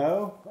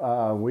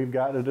 No, we've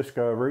got a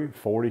Discovery,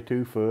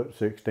 42-foot,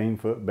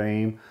 16-foot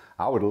beam.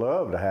 I would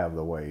love to have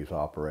the waves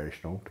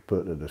operational to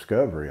put the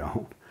Discovery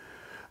on.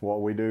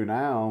 What we do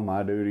now,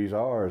 my duties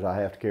is I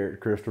have to carry it to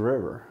Crystal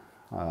River.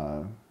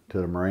 To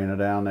the marina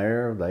down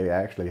there, they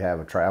actually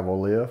have a travel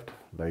lift.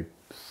 They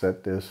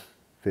set this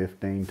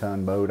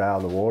 15-ton boat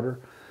out of the water,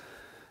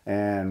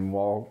 and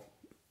walk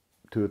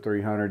 200 or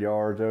 300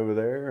 yards over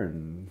there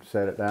and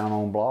set it down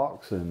on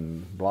blocks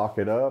and block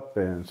it up.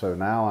 And so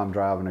now I'm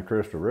driving the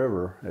Crystal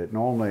River. It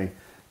normally,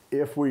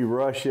 if we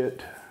rush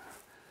it,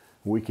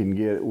 we can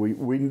get,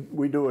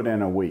 we do it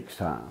in a week's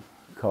time,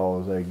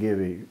 because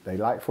they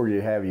like for you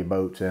to have your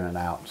boats in and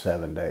out in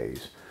 7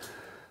 days.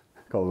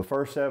 Because the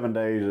first 7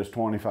 days is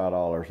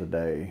 $25 a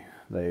day.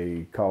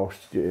 It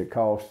costs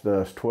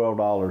us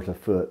 $12 a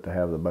foot to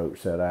have the boat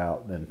set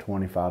out, then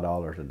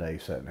 $25 a day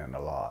sitting in the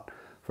lot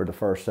for the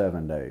first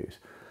 7 days.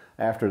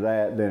 After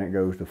that, then it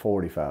goes to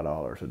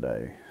 $45 a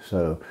day.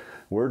 So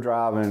we're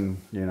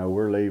driving,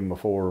 we're leaving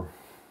before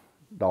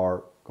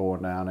dark,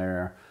 going down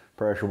there,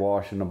 pressure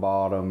washing the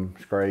bottom,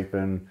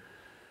 scraping,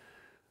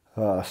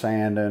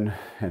 sanding,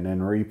 and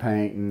then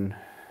repainting.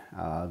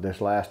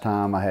 This last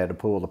time I had to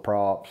pull the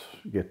props,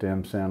 get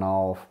them sent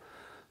off.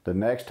 The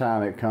next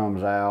time it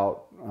comes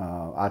out,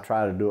 I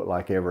try to do it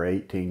like every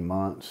 18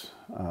 months.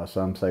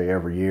 Some say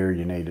every year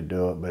you need to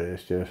do it, but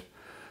it's just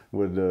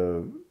with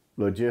the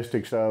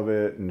logistics of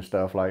it and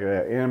stuff like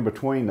that. In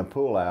between the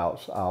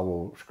pull-outs, I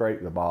will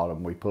scrape the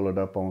bottom. We pull it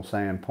up on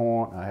Sand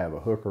Point. I have a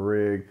hooker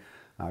rig.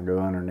 I go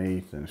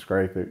underneath and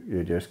scrape it.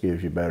 It just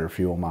gives you better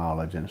fuel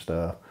mileage and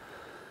stuff.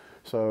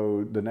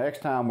 So the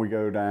next time we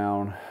go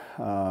down,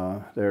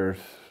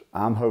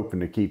 I'm hoping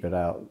to keep it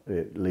out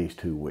at least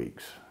 2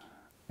 weeks.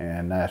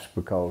 And that's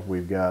because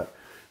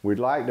we'd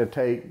like to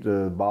take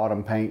the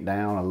bottom paint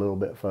down a little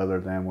bit further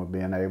than we've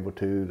been able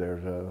to.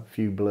 There's a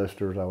few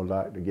blisters I would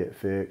like to get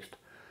fixed.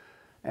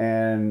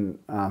 And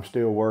I'm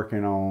still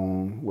working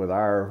on, with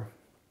our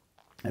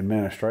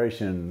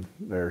administration,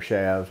 their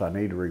shafts. I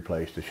need to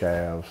replace the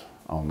shafts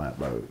on that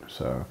boat.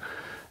 So,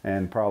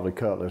 and probably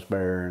cutlass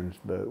bearings,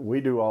 but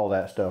we do all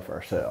that stuff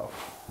ourselves.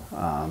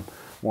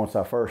 Once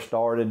I first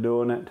started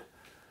doing it,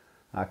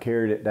 I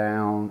carried it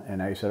down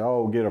and they said,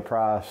 oh, get a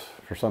price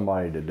for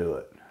somebody to do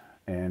it.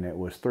 And it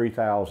was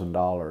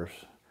 $3,000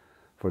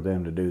 for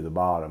them to do the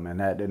bottom, and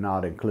that did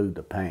not include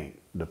the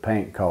paint. The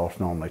paint costs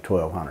normally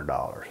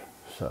 $1,200.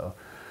 So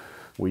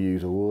we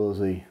use a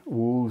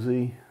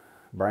Woolsey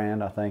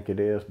brand, I think it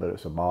is, but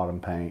it's a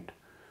bottom paint.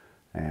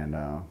 And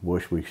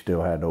wish we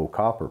still had old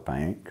copper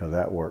paint, because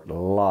that worked a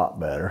lot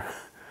better.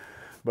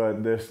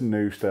 But this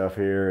new stuff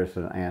here is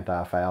an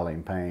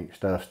anti-fouling paint.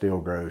 Stuff still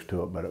grows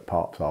to it, but it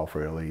pops off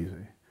real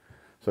easy.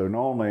 So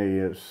normally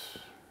it's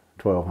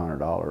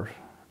 $1,200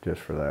 just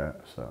for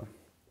that. So,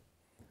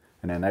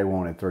 and then they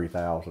wanted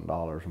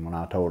 $3,000, and when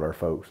I told our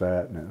folks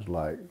that, and it was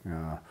like,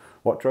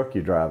 "What truck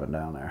you driving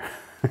down there?"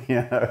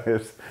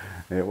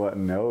 It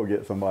wasn't, no,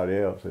 get somebody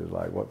else. It was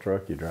like, "What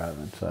truck you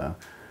driving?"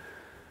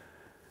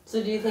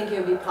 So do you think it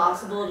would be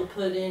possible to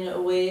put in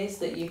a ways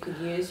that you could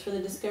use for the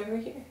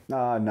Discovery here?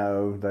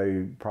 No,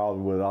 they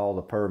probably, with all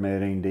the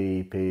permitting,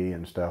 DEP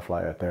and stuff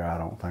like that there, I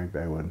don't think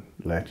they would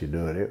let you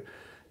do it.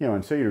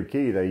 In Cedar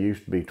Key, there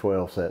used to be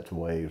 12 sets of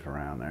waves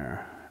around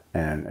there.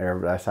 And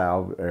that's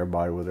how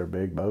everybody with their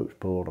big boats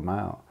pulled them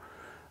out.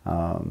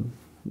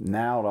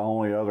 Now the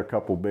only other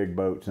couple big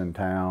boats in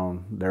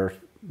town,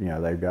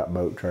 they've got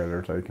boat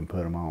trailers they can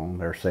put them on.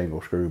 They're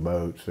single screw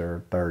boats.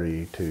 They're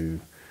 30 to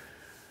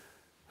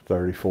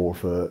 34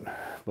 foot.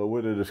 But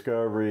with the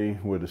Discovery,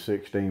 with a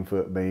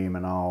 16-foot beam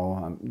and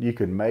all, you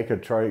could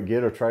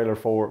get a trailer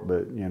for it,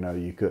 but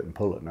you couldn't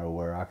pull it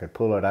nowhere. I could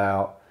pull it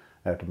out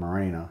at the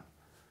marina,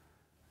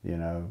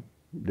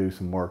 do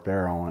some work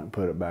there on it and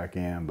put it back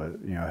in, but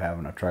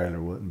having a trailer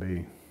wouldn't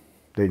be.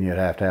 Then you'd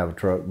have to have a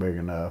truck big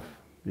enough,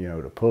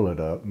 to pull it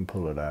up and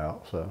pull it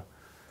out. So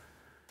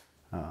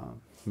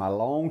my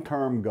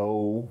long-term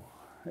goal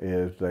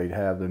is they'd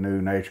have the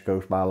new Nature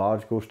Coast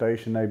Biological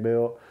Station they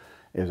built,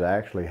 is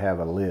actually have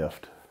a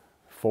lift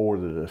for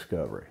the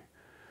Discovery.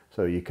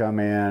 So you come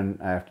in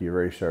after you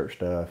research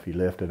stuff, you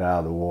lift it out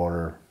of the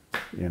water,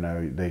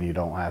 then you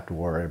don't have to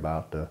worry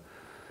about the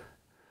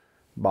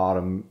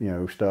bottom,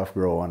 stuff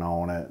growing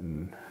on it.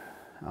 And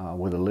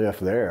with a lift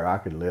there, I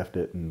could lift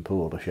it and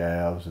pull the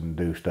shafts and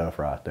do stuff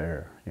right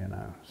there,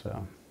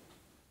 so.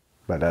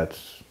 But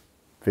that's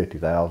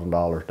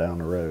 $50,000 down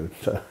the road,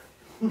 so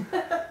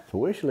it's a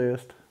wish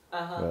list.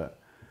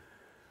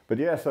 But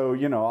yeah, so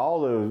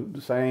all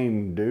the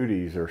same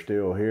duties are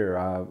still here.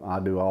 I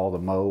do all the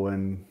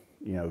mowing,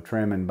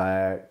 trimming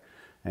back,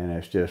 and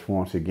it's just,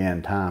 once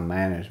again, time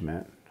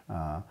management.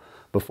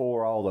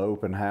 Before all the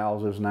open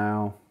houses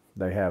now,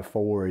 they have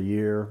 4 a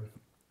year.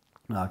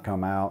 I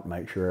come out,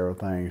 make sure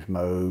everything's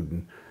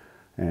mowed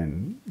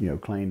and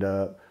cleaned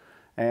up.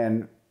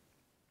 And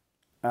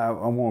I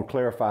want to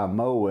clarify,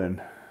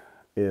 mowing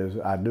is,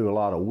 I do a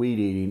lot of weed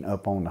eating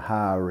up on the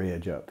high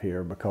ridge up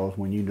here, because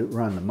when you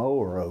run the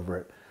mower over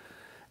it,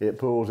 it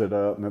pulls it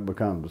up and it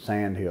becomes a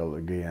sand hill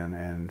again.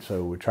 And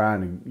so we're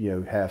trying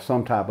to have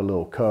some type of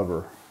little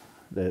cover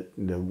that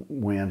the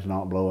wind's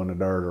not blowing the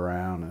dirt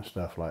around and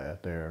stuff like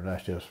that there.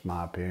 That's just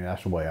my opinion.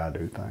 That's the way I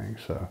do things.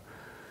 So,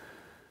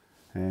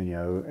 and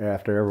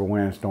after every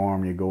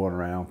windstorm, you're going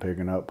around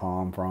picking up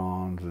palm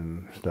fronds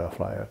and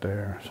stuff like that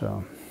there.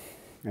 So,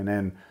 and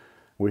then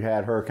we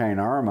had Hurricane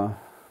Irma.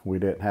 We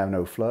didn't have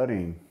no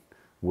flooding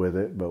with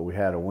it, but we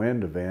had a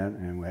wind event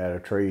and we had a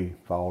tree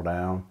fall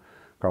down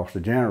across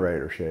the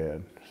generator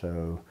shed.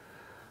 So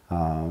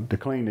to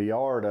clean the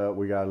yard up,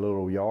 we got a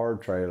little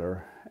yard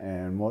trailer,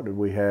 and what did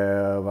we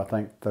have? I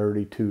think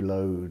 32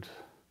 loads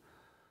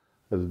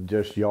of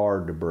just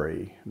yard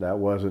debris. That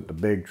wasn't the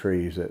big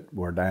trees that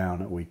were down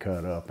that we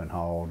cut up and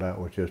hauled. That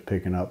was just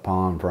picking up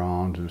pond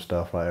fronds and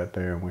stuff like that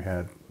there, and we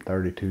had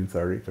 32,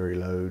 33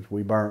 loads.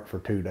 We burnt for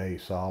 2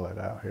 days solid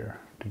out here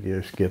to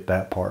just get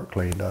that part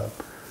cleaned up.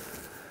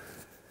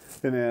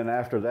 And then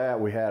after that,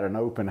 we had an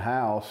open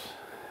house,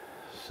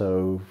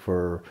 so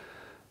for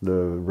the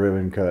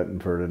ribbon cutting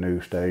for the new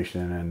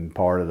station, and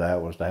part of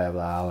that was to have the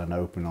island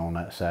open on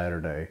that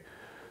Saturday.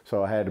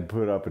 So I had to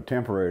put up a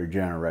temporary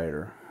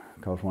generator,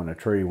 because when the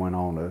tree went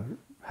on the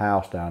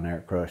house down there,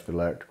 it crushed the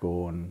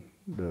electrical and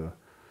the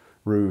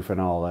roof and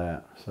all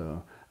that.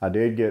 So I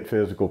did get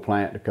physical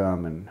plant to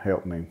come and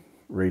help me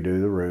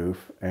redo the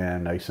roof,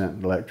 and they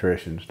sent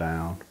electricians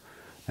down.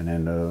 And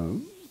then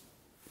the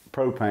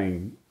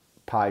propane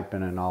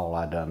piping and all,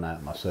 I done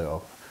that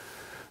myself.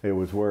 It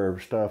was where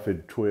stuff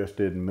had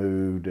twisted and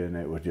moved and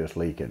it was just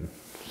leaking.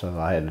 So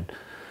I had to,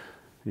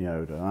 you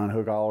know, to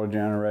unhook all the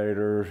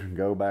generators and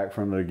go back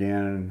from it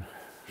again and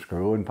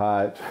screwing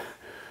pipes.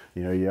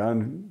 You know,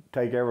 you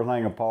take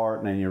everything apart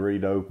and then you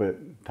redope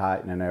it,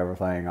 tightening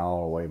everything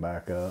all the way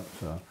back up.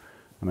 So,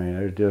 I mean,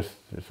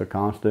 it's a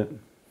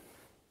constant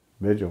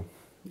vigil,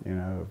 you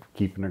know,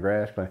 keeping the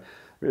grass clean.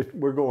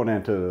 We're going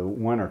into the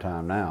winter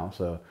time now,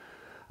 so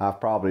I've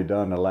probably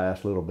done the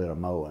last little bit of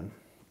mowing.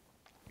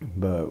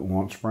 But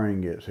once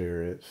spring gets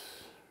here,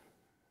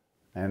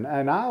 and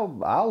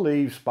I'll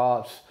leave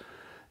spots,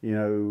 you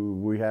know,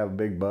 we have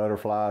big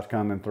butterflies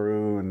coming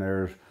through, and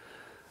there's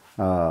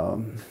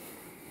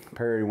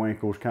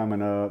periwinkles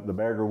coming up. The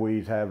beggar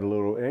weeds have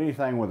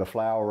anything with a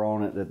flower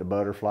on it that the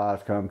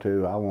butterflies come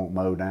to, I won't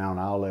mow down.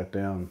 I'll let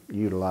them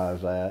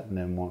utilize that, and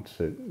then once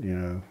it, you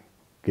know,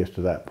 gets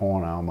to that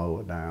point, I'll mow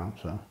it down.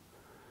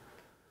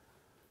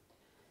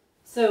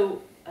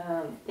 So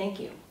thank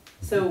you.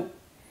 So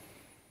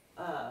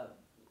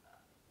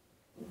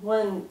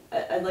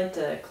I'd like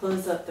to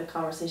close up the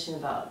conversation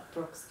about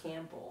Brooks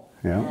Campbell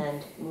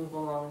and move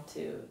along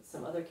to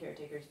some other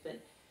caretakers.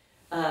 But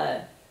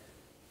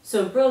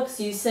so Brooks,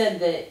 you said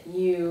that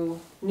you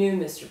knew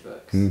Mr.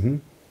 Brooks,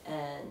 and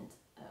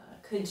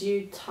could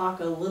you talk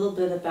a little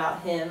bit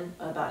about him,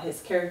 about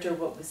his character?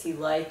 What was he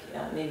like?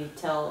 Maybe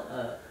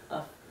tell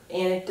a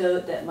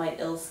anecdote that might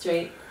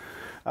illustrate.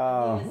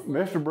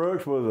 Mr.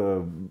 Brooks was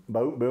a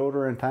boat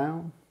builder in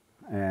town,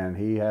 and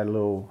he had a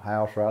little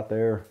house right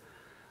there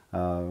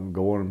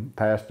going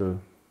past the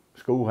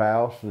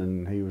schoolhouse,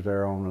 and he was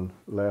there on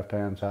the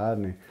left-hand side,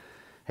 and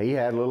he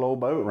had a little old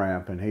boat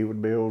ramp, and he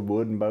would build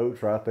wooden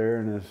boats right there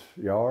in his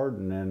yard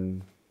and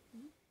then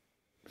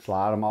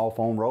slide them off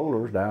on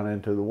rollers down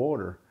into the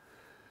water.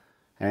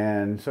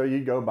 And so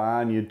you'd go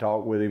by and you'd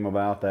talk with him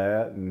about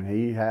that, and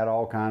he had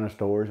all kind of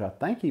stories. I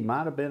think he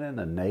might have been in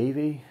the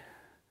Navy.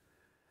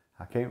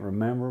 I can't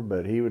remember,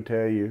 but he would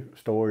tell you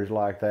stories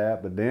like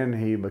that. But then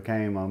he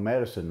became a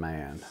medicine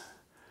man.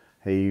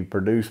 He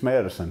produced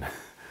medicine.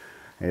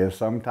 It's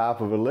some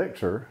type of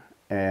elixir.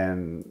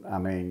 And I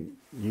mean,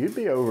 you'd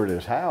be over at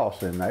his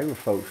house and there were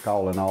folks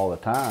calling all the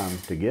time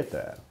to get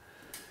that.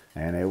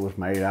 And it was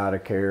made out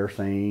of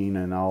kerosene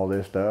and all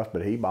this stuff,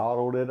 but he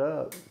bottled it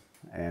up.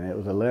 And it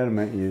was a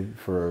liniment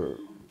for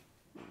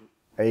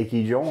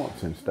achy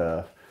joints and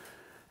stuff.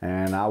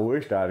 And I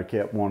wished I'd have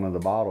kept one of the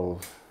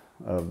bottles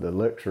of the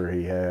elixir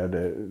he had.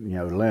 You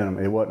know,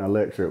 liniment. It wasn't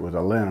elixir, it was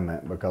a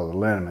liniment, because a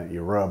liniment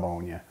you rub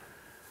on you.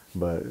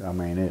 But I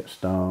mean, it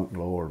stunk,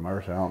 Lord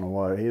mercy. I don't know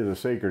what. He was a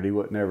secret. He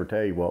wouldn't never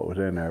tell you what was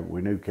in there, but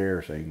we knew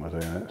kerosene was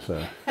in it.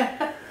 So,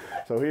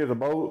 so he was a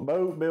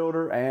boat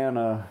builder and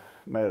a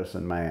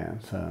medicine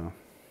man. So,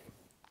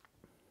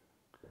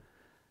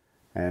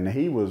 and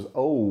he was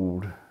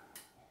old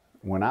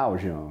when I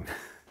was young.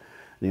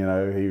 You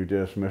know, he was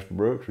just, Mr.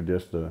 Brooks was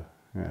just a,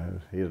 you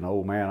know, he's an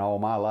old man all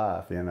my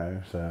life, you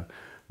know. So,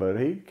 but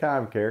he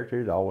kind of a character.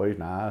 He's always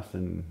nice,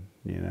 and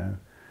you know.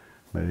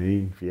 But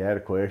if you had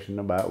a question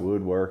about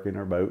woodworking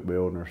or boat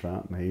building or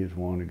something, he's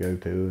one to go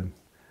to and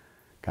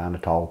kind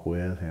of talk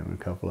with, him and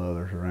a couple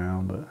others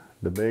around. But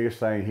the biggest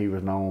thing he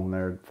was known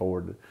there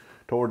for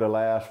toward the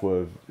last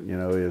was, you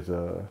know, his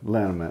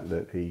liniment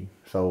that he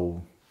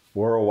sold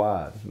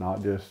worldwide,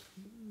 not just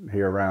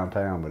here around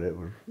town, but it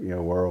was, you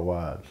know,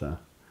 worldwide. So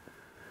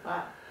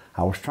wow.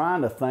 I was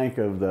trying to think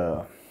of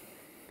the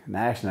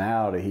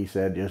nationality. He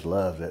said just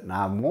loves it, and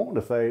I want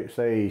to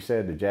say he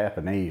said the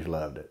Japanese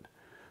loved it.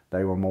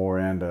 They were more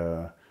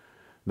into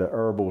the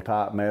herbal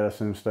type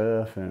medicine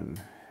stuff, and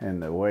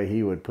the way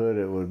he would put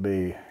it would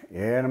be,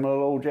 yeah, them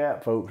little old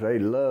Jap folks, they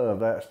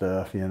love that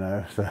stuff, you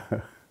know. So,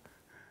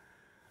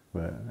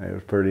 but it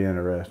was pretty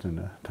interesting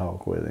to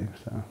talk with him.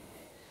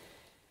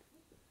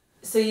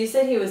 So you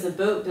said he was a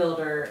boat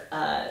builder.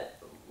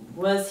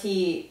 Was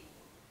he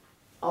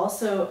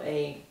also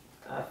a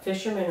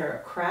fisherman or a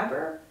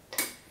crabber?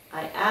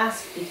 I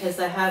asked because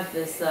I have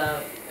this.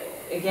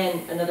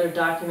 Again, another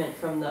document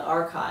from the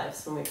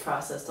archives when we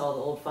processed all the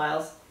old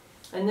files.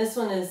 And this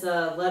one is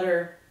a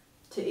letter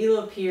to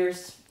Elo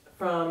Pierce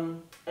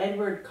from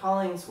Edward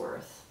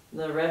Collingsworth,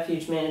 the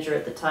refuge manager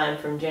at the time,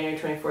 from January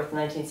 24th,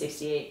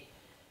 1968.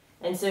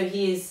 And so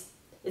it's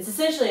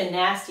essentially a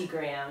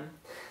nastygram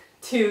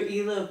to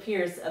Elo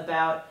Pierce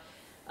about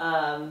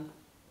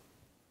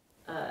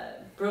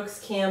Brooks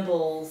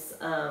Campbell's,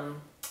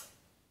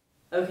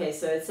 okay,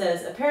 so it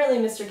says, apparently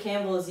Mr.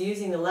 Campbell is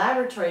using the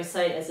laboratory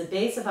site as a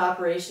base of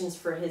operations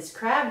for his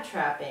crab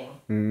trapping.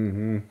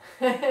 Mm-hmm.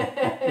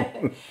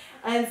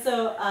 And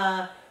so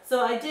I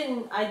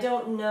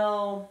don't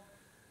know,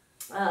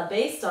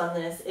 based on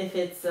this,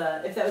 if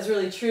that was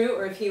really true,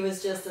 or if he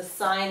was just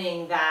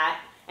assigning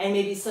that, and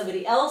maybe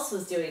somebody else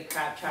was doing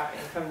crab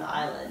trapping from the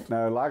island.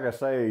 No, like I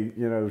say,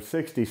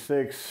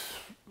 66,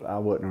 I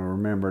wouldn't have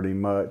remembered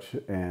him much,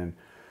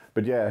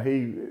 but yeah,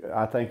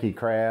 I think he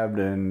crabbed,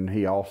 and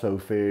he also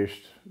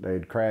fished.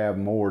 They'd crab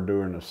more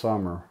during the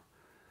summer,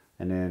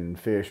 and then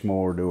fish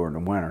more during the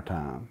winter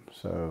time.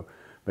 So,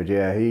 but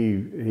yeah,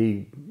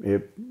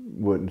 it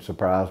wouldn't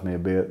surprise me a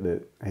bit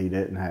that he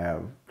didn't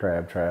have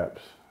crab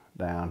traps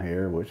down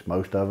here, which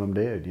most of them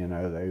did.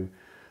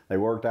 They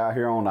worked out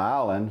here on the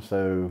island,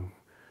 so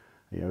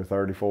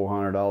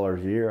 $3,400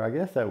 a year. I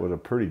guess that was a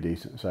pretty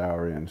decent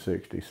salary in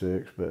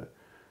 '66, but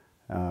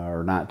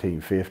or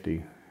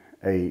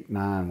 1958,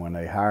 9 when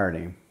they hired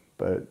him.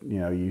 But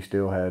you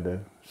still had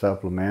to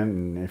supplement,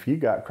 and if you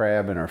got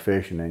crabbing or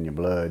fishing in your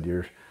blood,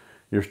 you're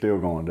still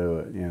going to do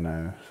it.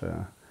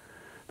 So,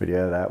 but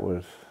yeah, that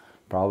was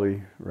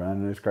probably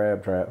running his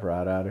crab trap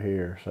right out of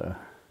here.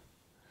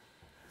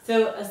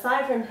 So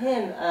aside from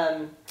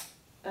him,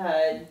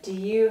 do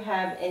you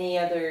have any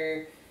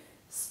other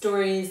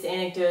stories,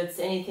 anecdotes,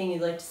 anything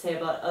you'd like to say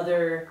about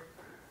other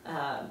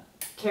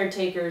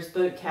caretakers,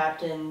 boat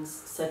captains,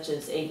 such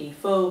as A.D.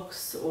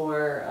 Folks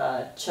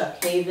or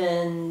Chuck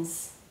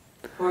Havens,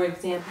 for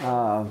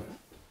example?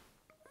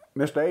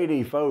 Mr.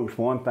 A.D. Folks,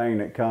 one thing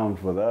that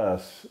comes with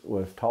us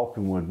was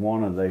talking with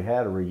they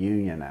had a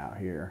reunion out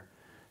here,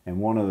 and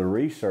one of the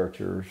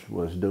researchers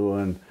was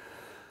doing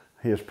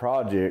his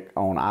project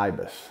on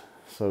ibis.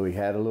 So he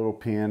had a little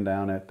pen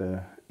down at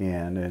the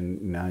end, and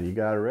now you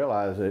got to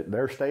realize that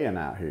they're staying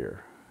out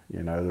here.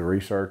 The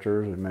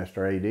researchers and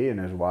Mr. A.D. and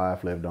his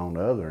wife lived on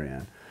the other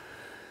end,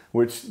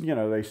 which,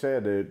 they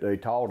said that they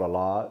taught a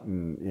lot,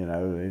 and,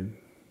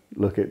 they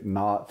look at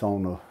knots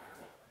on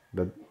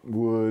the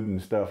wood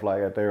and stuff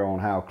like that there on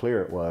how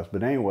clear it was.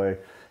 But anyway,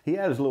 he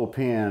had his little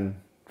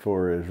pen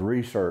for his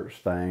research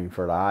thing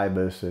for the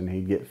ibis, and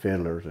he'd get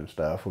fiddlers and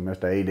stuff. Well,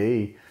 Mr.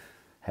 A.D.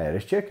 had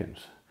his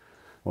chickens.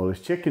 Well,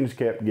 his chickens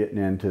kept getting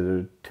into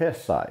the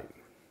test site,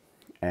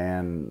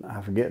 and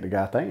I forget the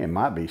guy, I think it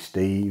might be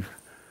Steve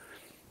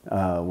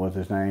was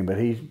his name, but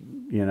he's,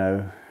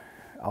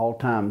 all the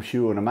time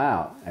shooing them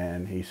out.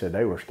 And he said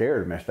they were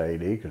scared of Mr.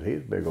 A.D. because he's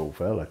a big old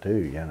fella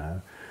too,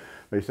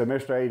 But he said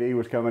Mr. A.D.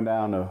 was coming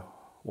down the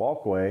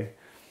walkway,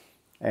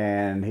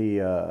 and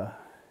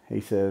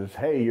he says,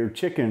 hey, your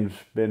chicken's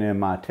been in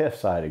my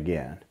test site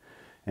again.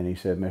 And he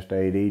said Mr.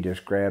 A.D.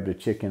 just grabbed the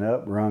chicken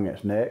up, wrung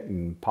its neck,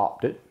 and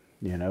popped it,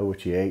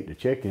 which he ate the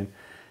chicken.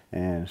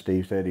 And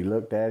Steve said he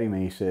looked at him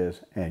and he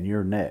says, and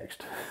you're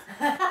next.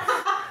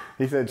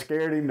 He said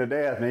scared him to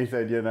death, and he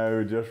said,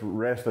 just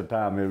rest of the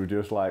time it was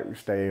just like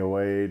stay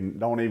away and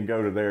don't even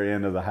go to their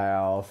end of the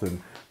house.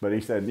 But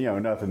he said,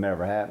 nothing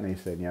ever happened. He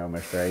said,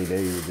 Mr. A.D.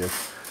 was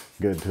just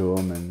good to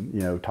him,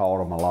 and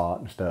taught him a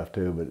lot and stuff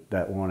too. But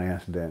that one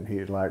incident, he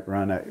was like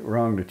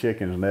wrung the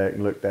chicken's neck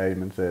and looked at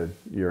him and said,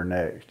 you're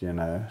next,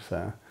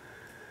 So,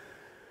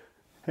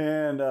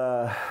 and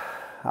I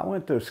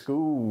went to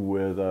school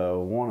with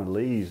one of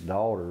Lee's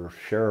daughters,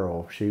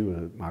 Cheryl. She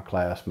was my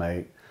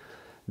classmate.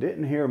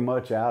 Didn't hear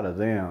much out of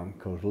them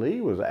because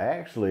Lee was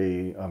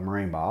actually a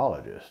marine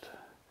biologist,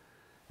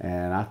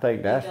 and I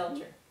think that's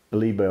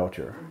Lee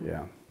Belcher,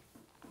 yeah.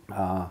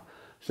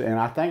 And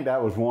I think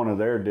that was one of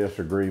their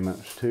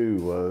disagreements too,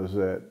 was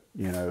that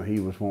he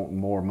was wanting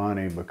more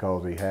money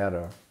because he had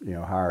a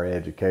higher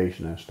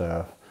education and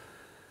stuff.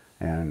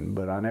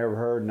 But I never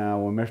heard. Now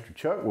when Mr.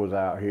 Chuck was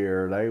out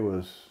here, they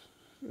was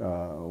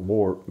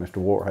Mr.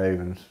 Wart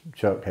Havens,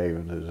 Chuck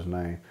Havens is his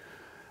name.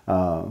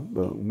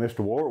 But Mr.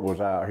 Wart was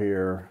out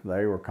here,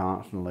 they were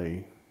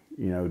constantly,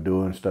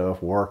 doing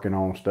stuff, working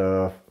on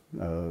stuff,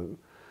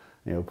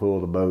 pull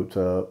the boats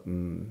up.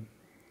 And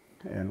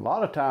a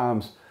lot of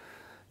times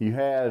you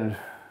had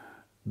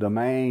the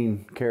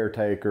main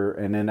caretaker,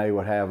 and then they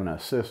would have an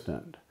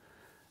assistant.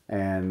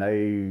 And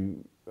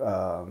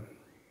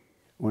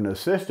when the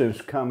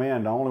assistants come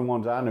in, the only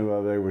ones I knew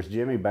of, there was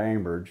Jimmy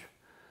Bainbridge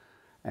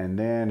and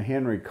then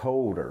Henry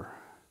Colder.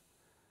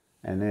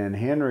 And then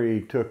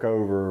Henry took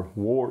over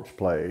Wart's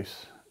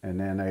place, and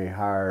then they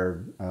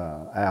hired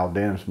Al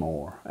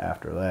Densmore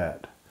after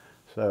that.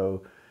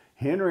 So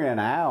Henry and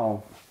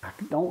Al, I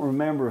don't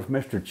remember if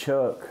Mr.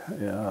 Chuck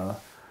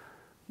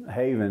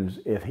Havens,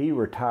 if he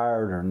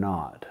retired or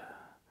not.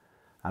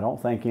 I don't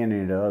think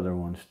any of the other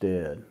ones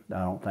did.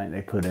 I don't think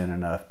they put in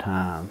enough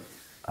time.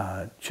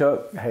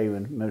 Chuck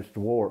Havens, Mr.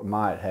 Wart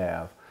might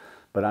have,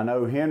 but I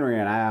know Henry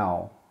and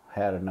Al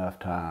had enough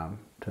time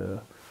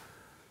to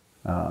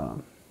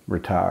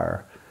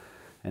retire.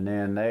 And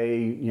then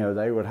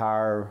they would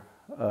hire,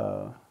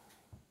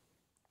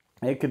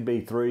 it could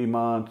be 3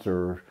 months,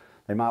 or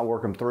they might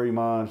work them 3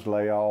 months,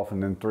 lay off,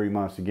 and then 3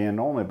 months again.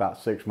 Only about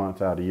 6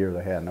 months out of the year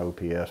they had an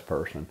OPS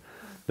person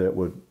that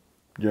would,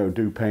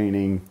 do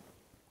painting,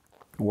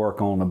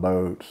 work on the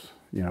boats,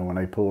 when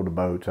they pulled the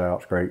boats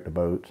out, scrape the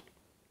boats,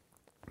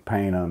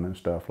 paint them and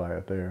stuff like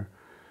that there.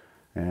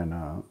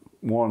 And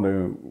one of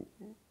the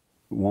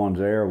ones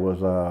there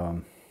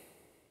was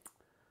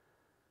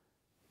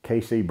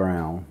K.C.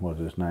 Brown was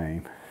his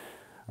name.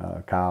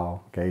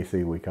 Kyle,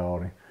 K.C. we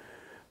called him.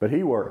 But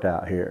he worked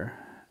out here.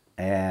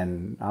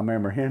 And I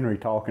remember Henry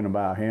talking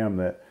about him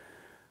that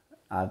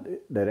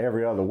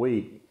every other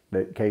week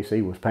that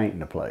K.C. was painting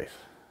the place.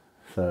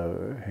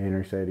 So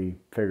Henry said he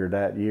figured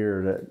that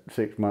year, that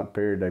 6 month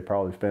period, they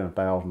probably spent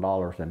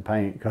 $1,000 in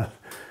paint, because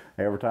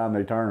every time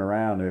they turned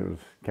around, it was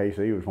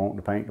K.C. was wanting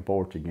to paint the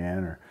porch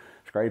again, or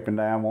scraping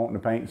down, wanting to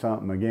paint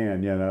something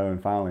again,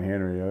 and finally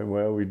Henry,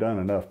 well, we've done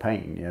enough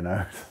painting,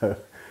 So,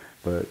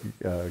 but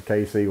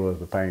K.C. was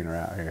the painter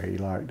out here. He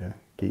liked to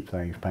keep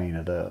things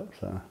painted up,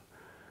 so.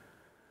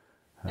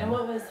 And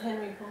what was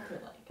Henry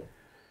Poulter like?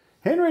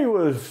 Henry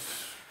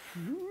was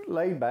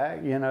laid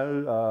back,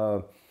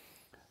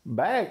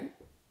 back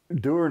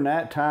during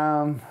that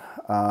time,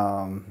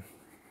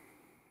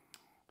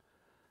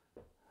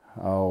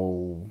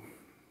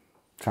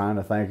 trying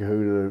to think of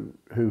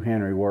who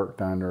Henry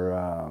worked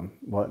under.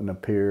 Wasn't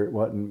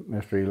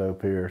Mr. Elo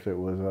Pierce. It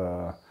was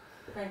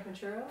Frank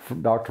Maturo?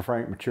 Dr.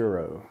 Frank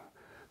Maturo.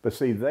 But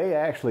see, they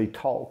actually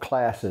taught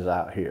classes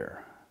out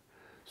here.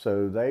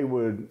 So they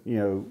would,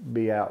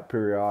 be out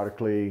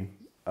periodically.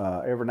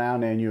 Every now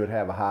and then you would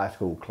have a high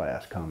school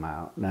class come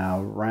out.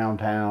 Now, around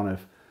town,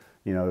 if,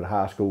 the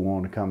high school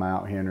wanted to come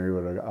out, Henry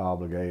would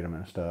obligate them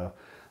and stuff.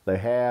 They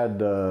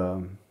had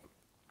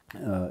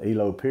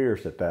Elo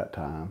Pierce at that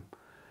time.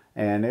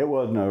 And it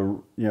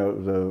wasn't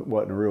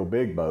wasn't a real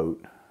big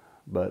boat,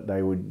 but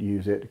they would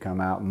use it to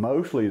come out.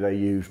 Mostly they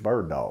used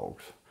bird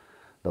dogs,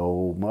 the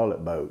old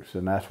mullet boats,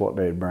 and that's what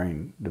they'd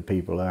bring the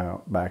people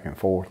out back and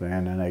forth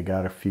in. And they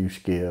got a few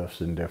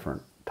skiffs and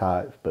different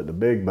types, but the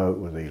big boat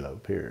was Elo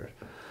Pierce.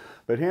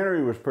 But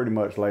Henry was pretty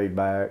much laid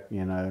back,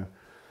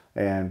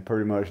 and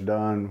pretty much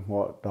done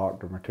what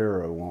Dr.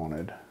 Maturo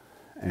wanted.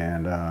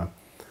 And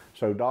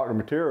so Dr.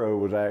 Maturo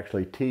was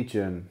actually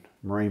teaching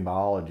marine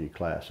biology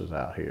classes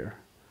out here.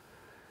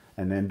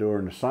 And then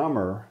during the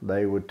summer,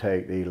 they would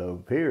take Elo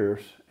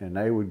Pierce and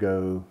they would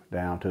go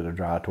down to the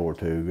Dry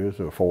Tortugas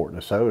or Fort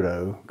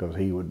DeSoto, because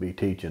he would be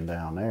teaching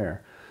down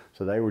there.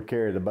 So they would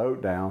carry the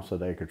boat down so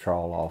they could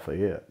trawl off of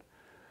it.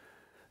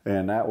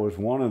 And that was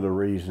one of the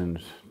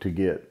reasons to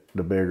get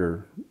the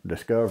bigger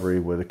Discovery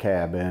with a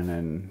cabin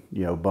and,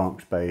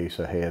 bunk space,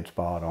 a head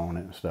spot on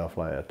it and stuff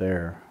like that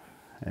there.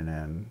 And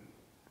then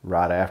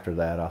right after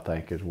that, I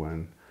think, is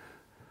when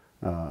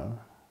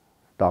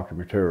Dr.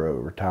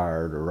 Maturo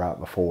retired, or right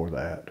before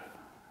that.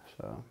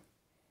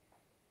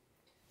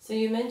 So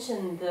you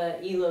mentioned the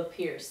Elo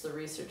Pierce, the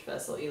research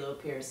vessel Elo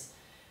Pierce.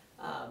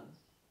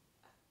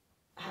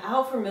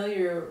 How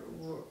familiar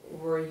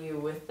were you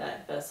with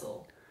that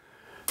vessel?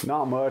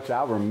 Not much.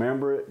 I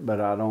remember it,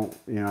 but I don't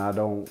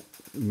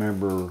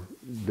remember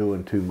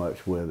doing too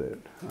much with it.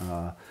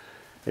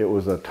 It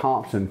was a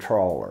Thompson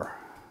trawler.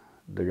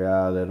 The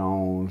guy that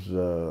owns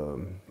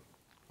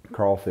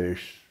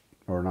crawfish,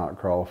 or not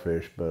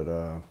crawfish, but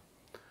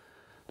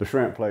the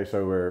shrimp place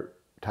over at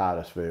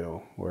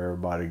Titusville, where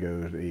everybody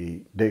goes to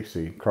eat,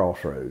 Dixie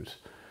Crossroads.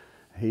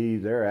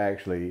 He's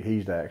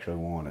the actual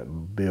one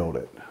that built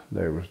it.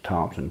 There was a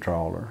Thompson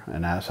trawler,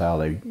 and that's how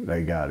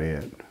they got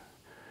it.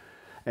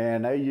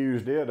 And they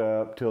used it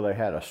up till they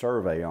had a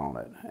survey on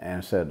it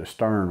and said the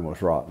stern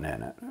was rotten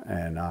in it.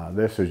 And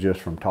this is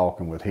just from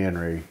talking with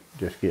Henry,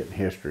 just getting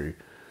history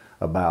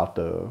about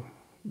the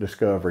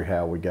Discovery,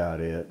 how we got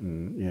it,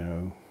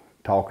 and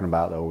talking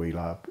about the old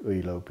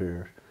Elo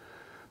Pierce.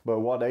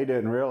 But what they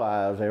didn't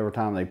realize, every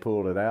time they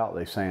pulled it out,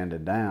 they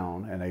sanded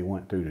down and they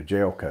went through the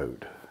gel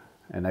coat.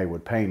 And they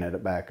would paint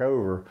it back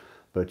over,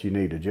 but you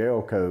need a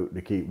gel coat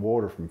to keep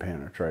water from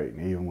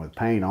penetrating. Even with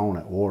paint on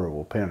it, water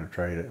will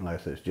penetrate it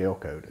unless it's gel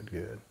coated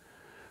good.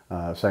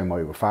 Same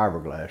way with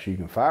fiberglass. You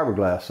can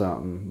fiberglass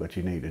something, but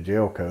you need to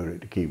gel coat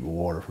it to keep the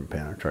water from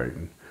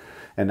penetrating.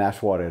 And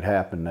that's what had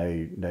happened.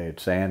 They had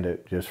sanded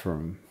it just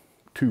from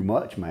too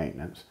much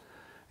maintenance.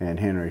 And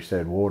Henry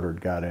said water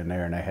had got in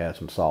there and they had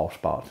some soft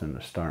spots in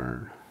the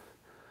stern.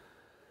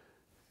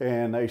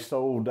 And they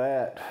sold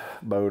that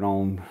boat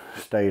on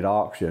state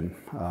auction.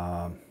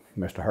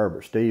 Mr.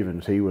 Herbert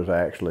Stevens, he was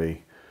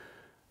actually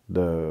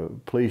the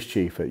police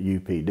chief at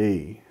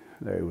UPD.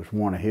 There was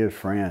one of his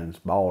friends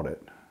bought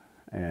it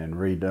and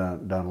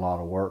done a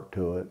lot of work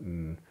to it.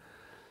 And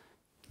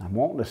I'm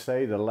wanting to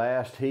say the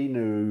last he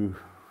knew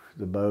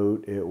the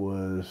boat, it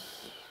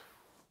was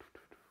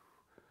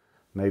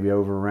maybe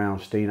over around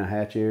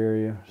Steenahatchee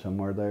area,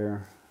 somewhere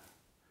there.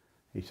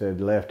 He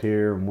said left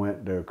here and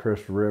went to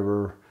Crystal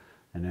River,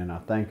 and then I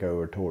think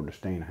over toward the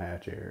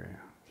Steenahatchee area.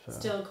 So.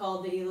 Still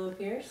called the Elo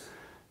Pierce?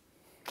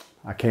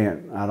 I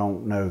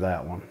don't know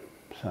that one.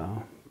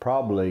 So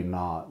probably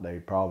not. They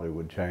probably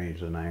would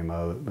change the name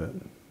of it, but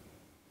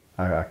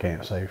I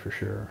can't say for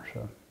sure.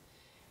 So.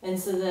 And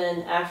so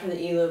then after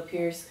the Elo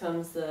Pierce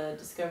comes the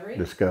Discovery?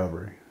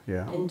 Discovery,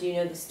 yeah. And do you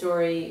know the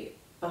story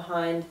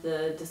behind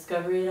the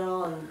Discovery at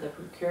all and the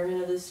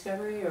procurement of the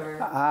Discovery?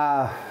 Or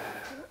I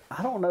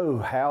don't know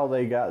how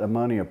they got the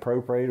money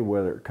appropriated,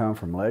 whether it come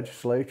from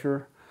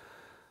legislature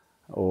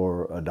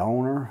or a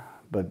donor,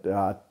 but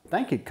I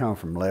think it come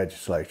from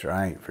legislature.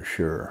 I ain't for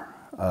sure.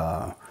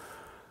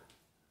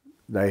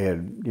 They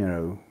had,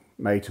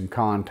 made some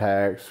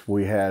contacts.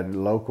 We had a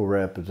local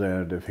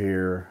representative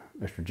here,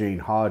 Mr. Gene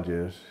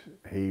Hodges.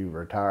 He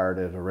retired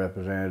as a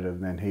representative,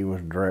 and then he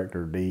was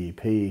director of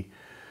DEP.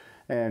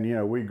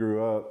 And, we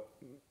grew up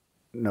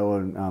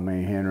knowing,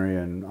 Henry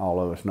and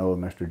all of us knowing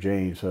Mr.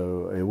 Gene,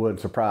 so it wouldn't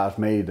surprise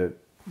me that,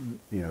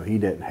 he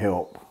didn't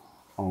help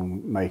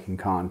on making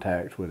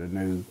contacts with a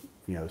new,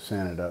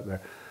 Senate up there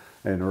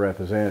and the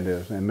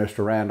representatives. And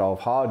Mr.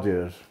 Randolph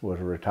Hodges was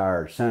a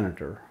retired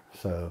senator,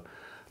 so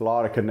a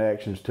lot of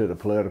connections to the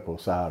political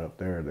side up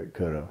there that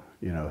could have,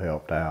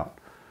 helped out.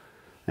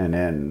 And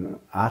then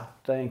I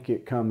think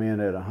it come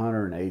in at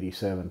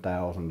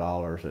 $187,000 in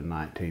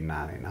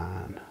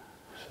 1999.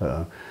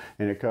 So,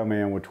 and it come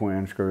in with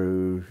twin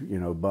screws,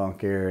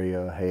 bunk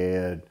area,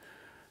 head,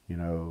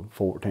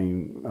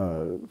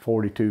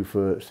 42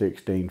 foot,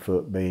 16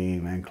 foot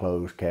beam,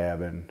 enclosed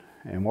cabin.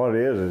 And what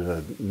it is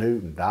a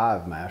Newton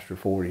Dive Master,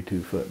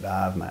 42 foot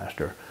Dive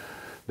Master,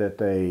 that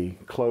they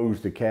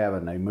closed the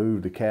cabin. They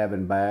moved the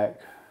cabin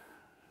back,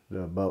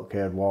 the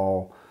bulkhead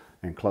wall,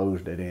 and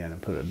closed it in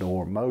and put a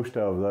door. Most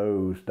of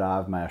those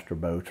Dive Master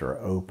boats are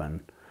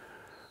open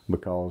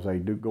because they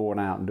do going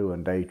out and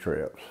doing day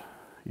trips.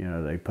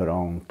 They put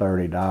on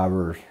 30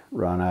 divers,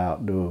 run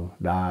out, do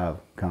a dive,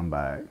 come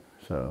back.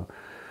 So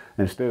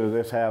instead of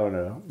this having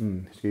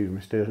an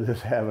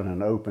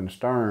open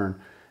stern,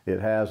 it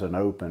has a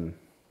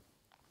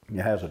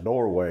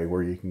doorway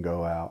where you can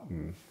go out.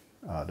 And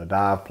the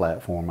dive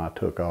platform I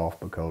took off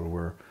because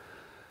we're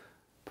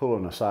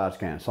pulling a side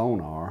scan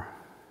sonar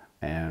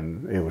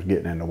and it was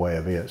getting in the way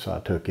of it, so I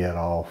took it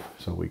off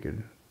so we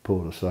could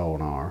pull the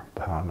sonar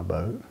behind the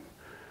boat.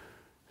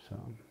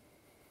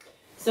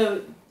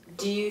 So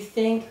do you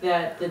think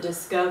that the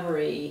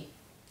Discovery,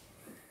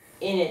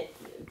 in it,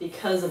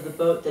 because of the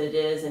boat that it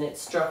is and its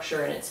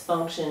structure and its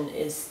function,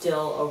 is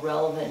still a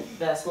relevant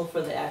vessel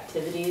for the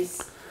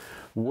activities?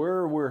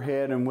 Where we're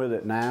heading with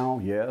it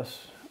now,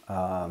 yes.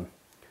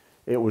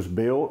 It was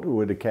built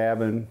with the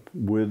cabin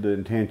with the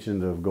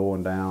intentions of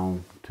going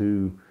down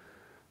to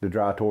the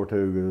Dry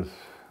Tortugas,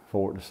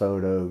 Fort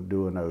DeSoto,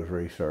 doing those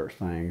research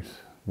things.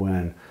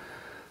 When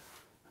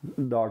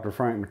Dr.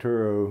 Frank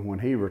Maturo, when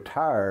he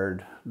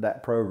retired,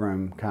 that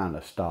program kind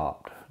of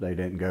stopped. They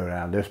didn't go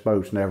down. This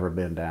boat's never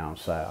been down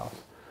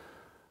south.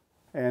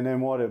 And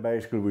then what it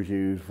basically was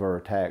used for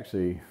a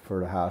taxi for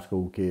the high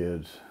school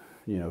kids,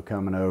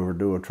 coming over,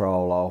 do a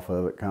trawl off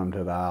of it, come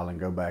to the island,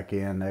 go back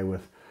in. They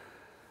with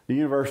the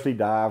University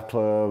Dive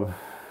Club,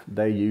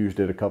 they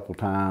used it a couple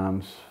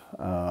times,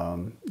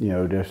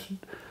 just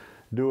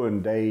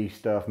doing day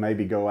stuff,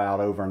 maybe go out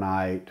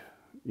overnight,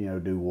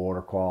 do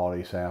water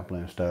quality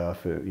sampling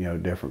stuff,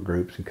 different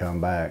groups and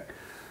come back.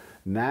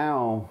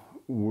 Now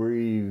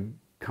we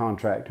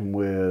contracting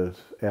with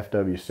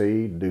FWC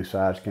to do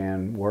side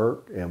scan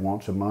work, and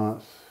once a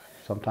month,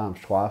 sometimes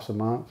twice a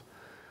month,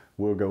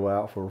 we'll go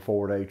out for a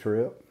 4-day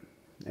trip,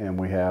 and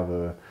we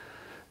have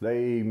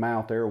they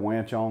mount their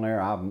winch on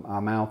there. I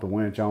mount the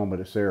winch on, but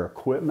it's their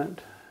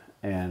equipment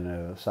and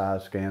a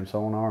side scan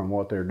sonar, and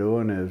what they're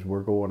doing is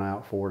we're going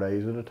out 4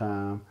 days at a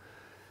time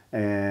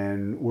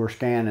and we're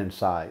scanning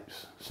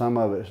sites. Some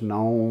of it's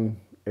known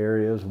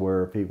areas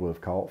where people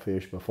have caught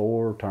fish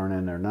before, turn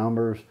in their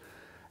numbers,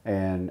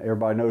 and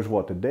everybody knows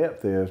what the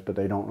depth is, but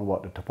they don't know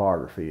what the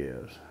topography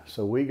is.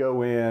 So we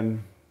go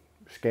in,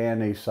 scan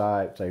these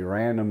sites, they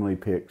randomly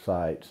pick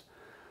sites,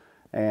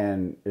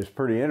 and it's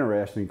pretty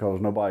interesting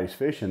because nobody's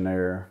fishing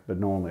there, but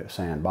normally it's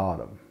sand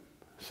bottom.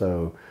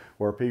 So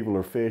where people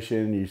are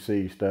fishing, you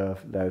see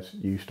stuff,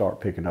 you start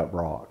picking up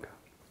rock.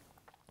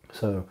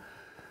 So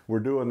we're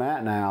doing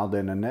that now.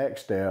 Then the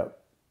next step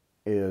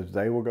is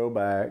they will go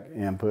back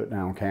and put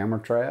down camera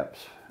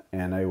traps,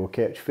 and they will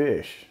catch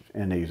fish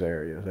in these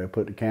areas. They'll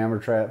put the camera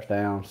traps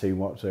down, see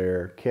what's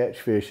there, catch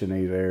fish in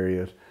these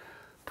areas,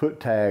 put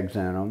tags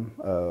in them,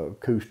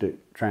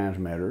 acoustic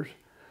transmitters,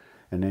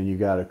 and then you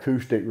got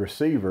acoustic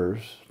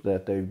receivers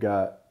that they've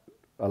got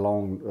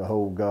along the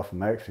whole Gulf of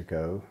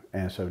Mexico.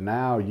 And so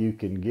now you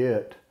can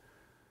get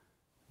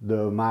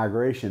the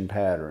migration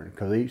pattern,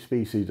 because each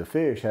species of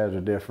fish has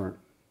a different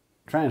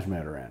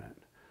transmitter in it.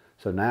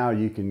 So now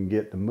you can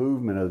get the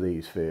movement of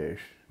these fish,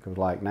 because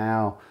like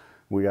now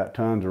we got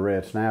tons of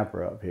red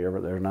snapper up here,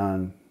 but there's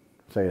none,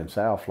 say, in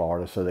South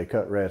Florida, so they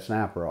cut red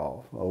snapper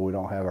off. Oh, we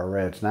don't have our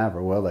red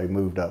snapper. Well, they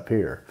moved up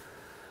here.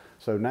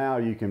 So now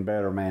you can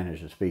better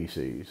manage the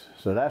species.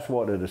 So that's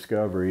what the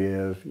Discovery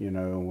is.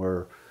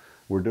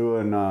 We're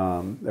doing,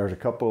 there's a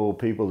couple of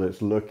people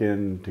that's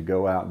looking to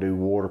go out and do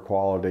water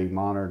quality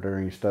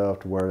monitoring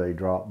stuff, to where they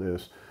drop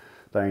this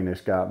thing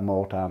that's got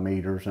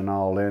multimeters and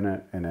all in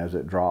it, and as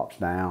it drops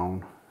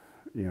down,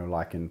 you know,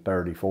 like in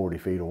 30, 40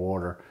 feet of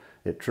water,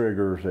 it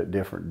triggers at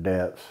different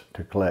depths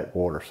to collect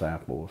water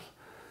samples.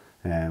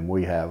 And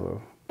we have a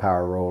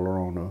power roller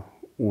on the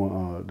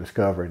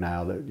Discovery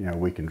now that, you know,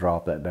 we can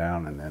drop that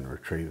down and then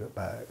retrieve it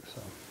back.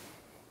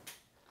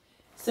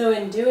 So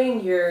in doing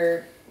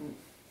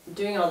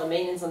all the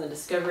maintenance on the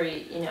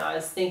Discovery, you know, I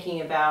was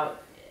thinking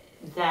about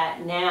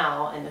that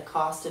now and the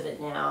cost of it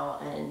now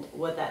and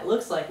what that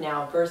looks like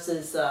now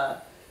versus,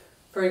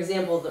 for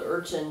example, the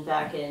Urchin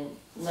back in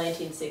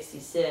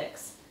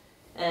 1966.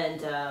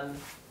 And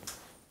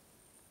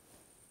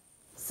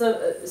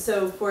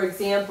so for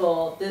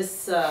example,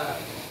 this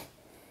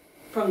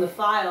from the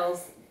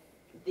files,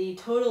 the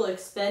total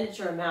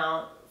expenditure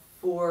amount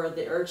for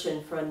the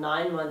Urchin for a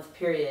 9-month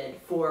period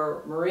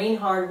for marine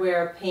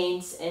hardware,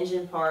 paints,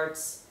 engine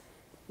parts,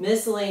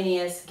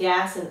 miscellaneous,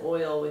 gas and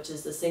oil, which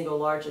is the single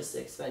largest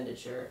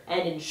expenditure,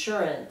 and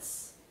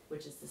insurance,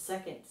 which is the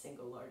second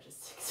single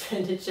largest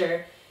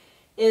expenditure,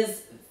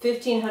 is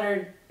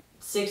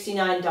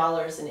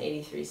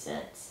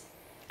 $1,569.83.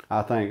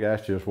 I think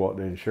that's just what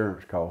the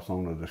insurance costs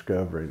on the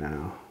Discovery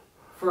now.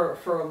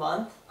 For a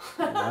month?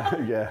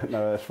 Yeah,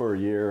 no, that's for a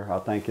year. I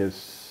think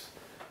it's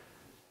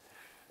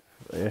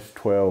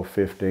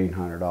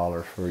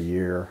 $1,200–1,500 for a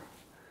year,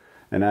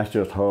 and that's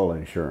just hull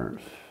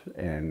insurance.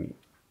 And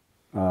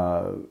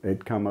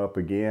it come up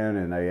again,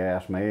 and they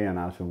asked me, and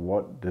I said,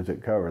 "What does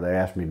it cover?" They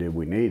asked me, "Did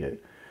we need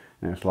it?"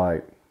 And it's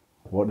like,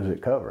 what does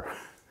it cover?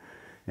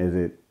 Is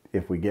it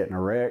if we get in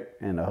a wreck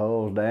and the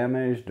hull's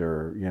damaged,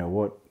 or you know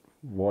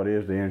what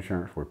is the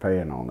insurance we're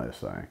paying on this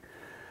thing?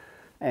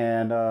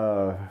 And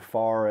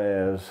far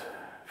as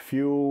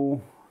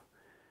fuel,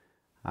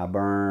 I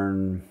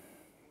burn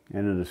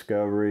in the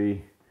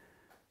Discovery,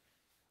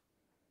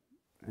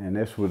 and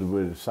this was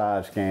with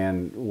side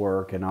scan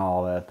work and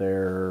all that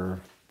there.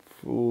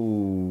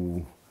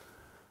 Ooh,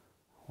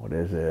 what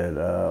is it?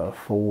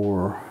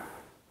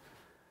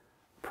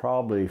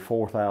 Probably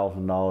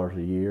 $4,000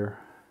 a year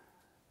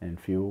in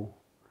fuel.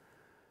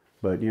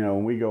 But you know,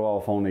 when we go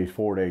off on these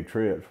 4-day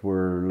trips,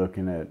 we're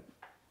looking at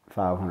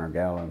 500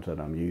 gallons that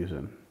I'm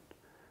using.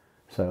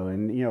 So,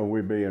 and you know,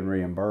 we're being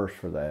reimbursed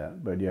for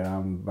that. But yeah,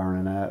 I'm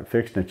burning that.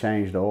 Fixing to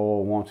change the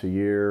oil once a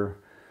year,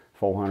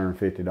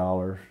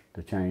 $450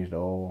 to change the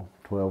oil.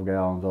 12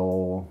 gallons of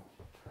oil,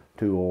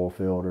 2 oil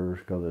filters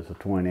because it's a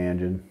twin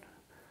engine.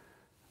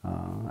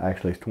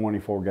 Actually, it's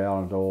 24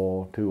 gallons of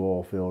oil, 2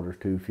 oil filters,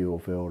 2 fuel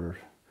filters.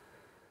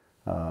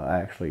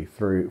 Actually,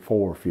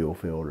 4 fuel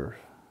filters.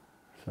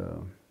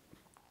 So.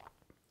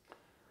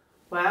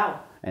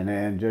 Wow. And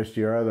then just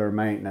your other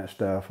maintenance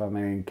stuff. I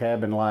mean,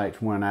 cabin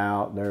lights went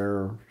out.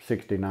 They're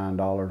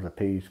 $69 a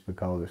piece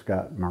because it's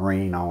got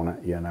marine on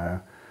it, you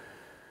know.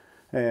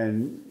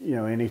 And, you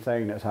know,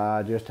 anything that's high,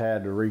 I just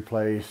had to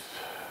replace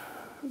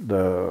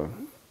the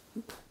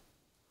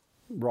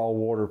raw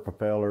water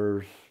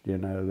propellers. You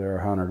know, they're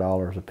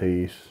 $100 a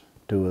piece,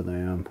 2 of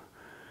them.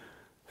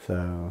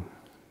 So,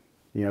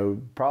 you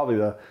know,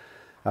 probably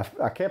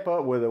I kept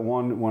up with it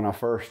when I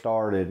first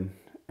started,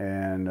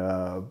 and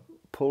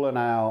pulling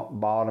out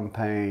bottom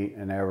paint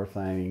and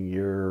everything,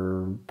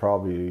 you're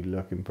probably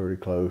looking pretty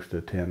close to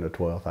 $10,000 to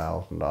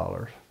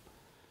 $12,000.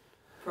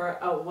 For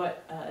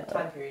what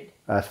time period?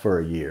 That's for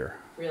a year.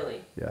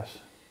 Really? Yes.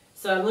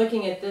 So I'm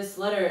looking at this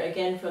letter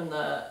again from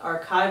the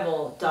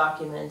archival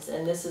documents,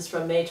 and this is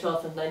from May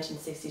 12th of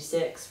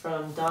 1966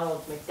 from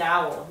Donald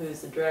McDowell,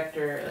 who's the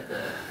director of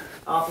the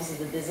Office of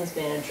the Business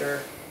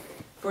Manager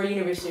for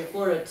University of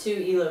Florida,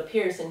 to Elo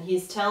Pierce, and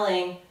he's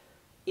telling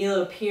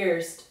Elo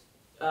Pierce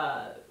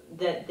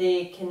that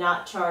they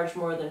cannot charge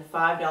more than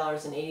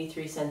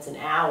 $5.83 an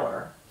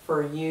hour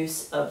for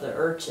use of the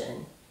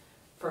Urchin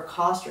for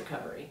cost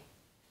recovery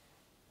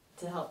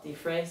to help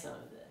defray some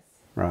of this.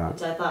 Right.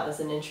 Which I thought was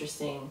an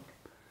interesting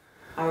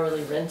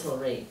hourly rental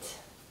rate.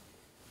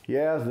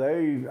 Yeah,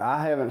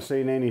 I haven't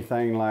seen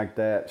anything like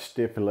that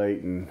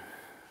stipulating,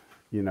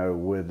 you know,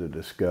 with the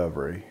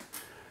Discovery.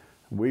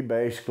 We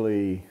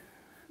basically,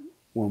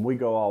 when we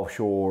go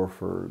offshore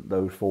for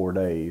those 4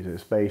 days,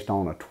 it's based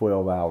on a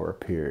 12-hour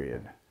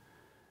period.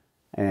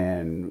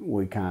 And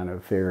we kind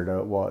of figured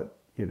out what,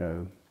 you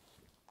know,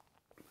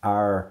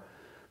 our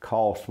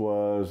cost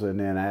was, and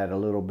then add a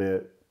little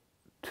bit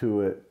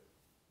to it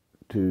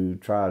to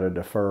try to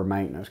defer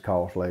maintenance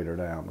costs later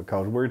down,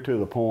 because we're to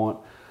the point,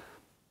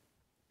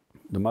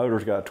 the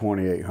motor's got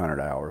 2,800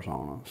 hours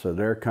on them. So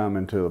they're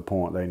coming to the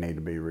point they need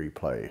to be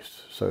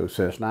replaced. So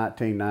since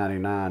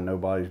 1999,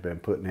 nobody's been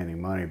putting any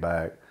money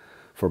back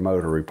for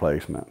motor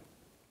replacement,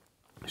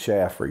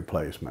 shaft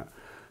replacement.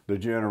 The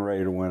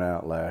generator went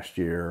out last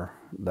year.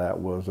 That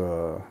was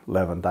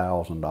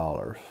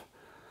 $11,000,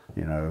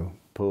 you know,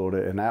 pulled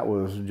it, and that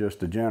was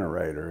just a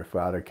generator. If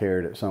I'd have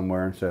carried it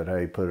somewhere and said,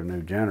 hey, put a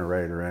new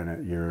generator in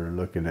it, you're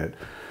looking at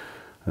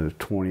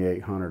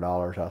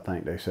 $2,800, I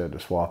think they said, to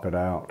swap it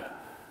out.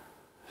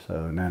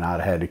 So, and then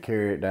I'd had to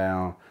carry it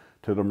down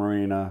to the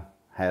marina,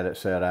 had it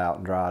set out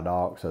in dry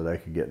dock so they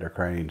could get their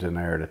cranes in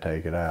there to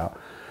take it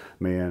out.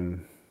 Me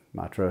and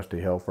my trusty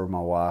helper, my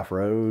wife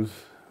Rose,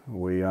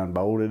 we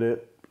unbolted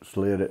it,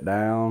 slid it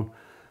down.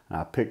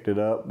 I picked it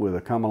up with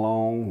a come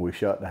along. We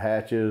shut the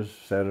hatches,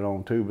 set it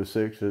on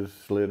 2x6s,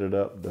 slid it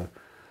up the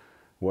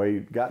way,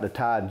 got the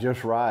tide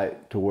just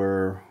right to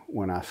where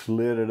when I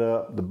slid it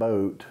up the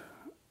boat,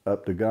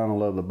 up the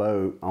gunnel of the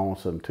boat on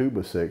some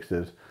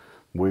 2x6s,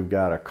 we've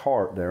got a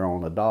cart there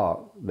on the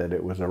dock that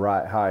it was the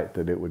right height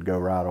that it would go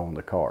right on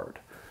the cart.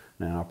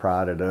 Now I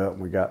pried it up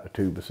and we got the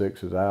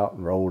 2x6s out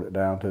and rolled it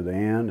down to the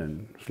end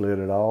and slid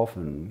it off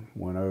and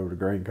went over to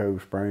Green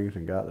Cove Springs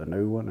and got the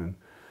new one and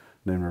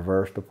then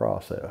reversed the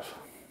process.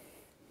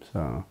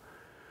 So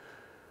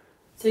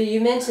you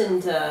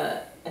mentioned,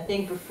 I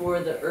think before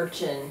the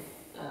Urchin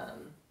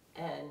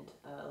and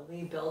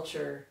Lee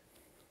Belcher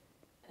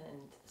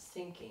and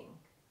sinking.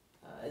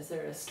 Is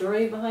there a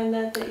story behind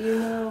that you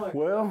know? Or?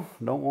 Well,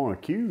 don't want to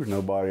accuse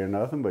nobody or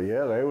nothing, but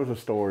yeah, there was a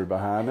story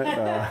behind it.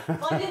 Well,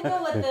 I didn't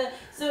know what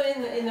so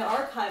in the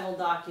archival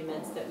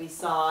documents that we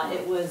saw,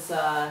 it was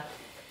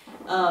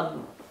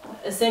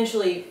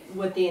essentially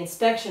what the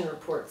inspection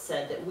report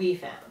said that we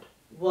found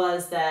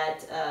was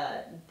that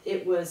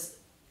it was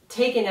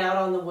taken out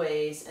on the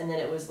ways and then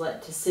it was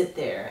let to sit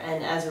there,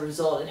 and as a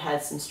result it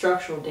had some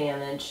structural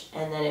damage,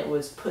 and then it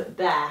was put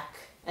back,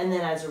 and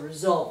then as a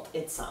result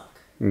it sunk.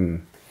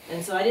 Mm.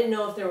 And so I didn't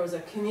know if there was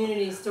a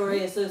community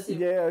story associated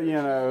with it. Yeah, you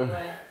know,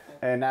 anyway.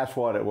 And that's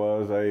what it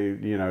was.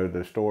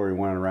 The story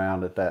went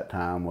around at that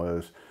time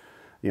was,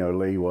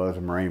 Lee was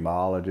a marine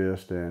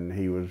biologist and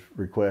he was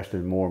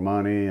requesting more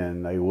money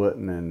and they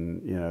wouldn't,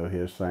 and,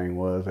 his thing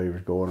was he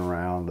was going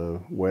around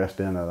the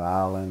west end of the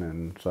island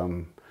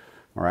and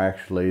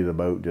actually the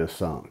boat just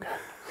sunk.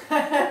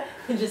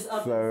 Just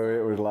up. So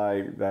it was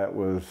like, that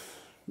was,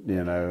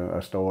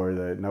 a story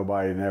that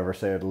nobody never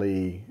said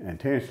Lee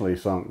intentionally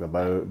sunk the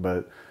boat,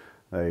 but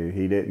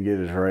he didn't get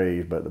his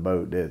raise, but the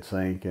boat did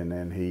sink, and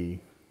then he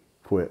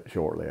quit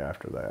shortly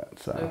after that.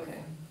 So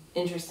okay,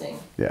 interesting.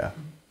 Yeah.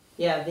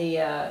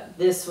 Yeah.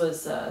 This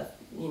was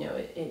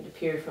it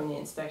appeared from the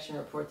inspection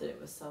report that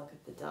it was sunk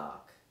at the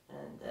dock,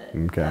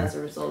 and that as a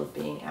result of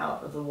being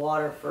out of the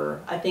water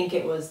for I think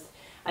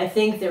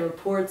the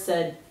report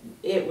said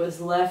it was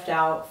left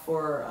out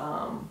for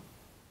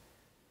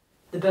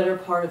the better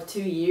part of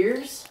 2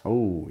 years.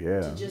 Oh, yeah.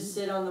 To just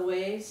sit on the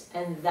waves,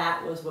 and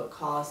that was what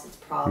caused its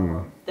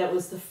problem. That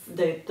was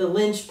the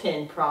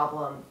linchpin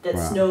problem that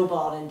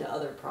snowballed into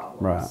other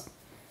problems. Right.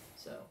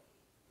 So.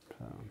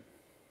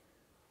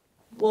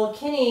 Well,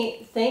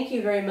 Kenny, thank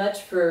you very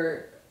much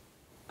for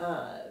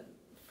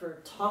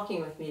talking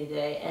with me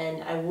today,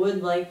 and I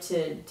would like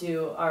to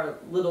do our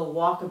little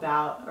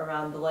walkabout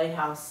around the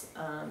lighthouse,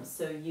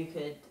 so you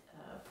could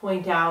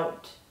point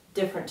out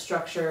different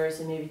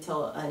structures and maybe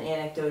tell an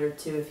anecdote or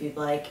two if you'd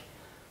like.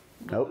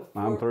 Nope,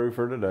 I'm through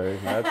for today.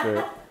 That's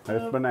it.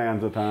 It's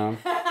bonanza time.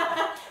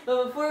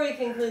 But before we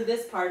conclude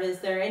this part, is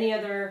there any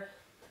other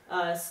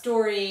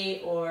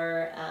story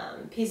or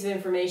piece of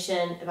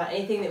information about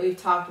anything that we've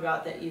talked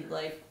about that you'd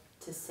like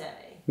to say?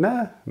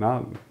 Nah,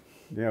 not.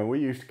 We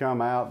used to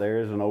come out. There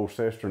is an old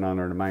cistern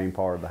under the main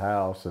part of the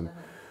house, and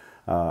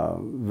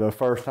the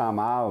first time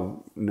I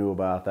knew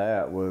about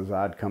that was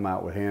I'd come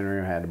out with Henry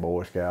and had the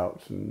Boy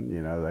Scouts,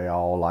 and they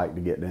all liked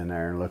to get in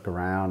there and look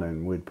around,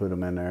 and we'd put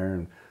them in there,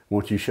 and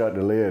once you shut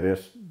the lid,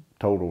 it's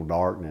total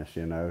darkness,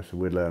 so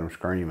we'd let them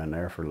scream in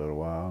there for a little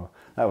while.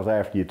 That was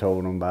after you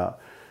told them about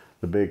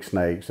the big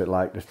snakes that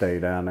like to stay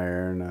down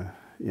there, and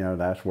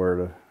that's where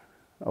the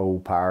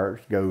old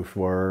pirates, ghosts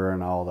were,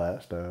 and all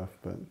that stuff.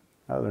 But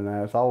other than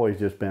that, it's always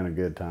just been a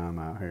good time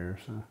out here.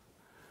 So.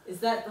 Is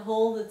that the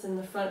hole that's in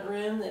the front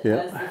room that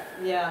has the,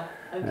 yeah,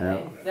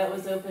 okay. Yep. That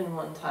was open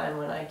one time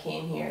when I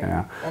came here.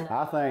 Yeah. And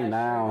I think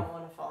now, don't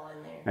want to fall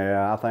in there.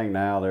 Yeah, I think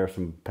now there's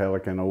some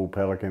old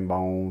pelican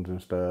bones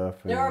and stuff.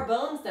 There are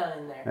bones down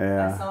in there.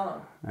 Yeah. I saw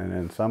them. And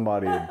then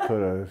somebody had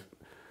put a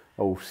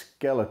old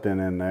skeleton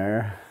in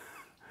there,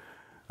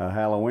 a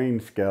Halloween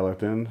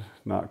skeleton,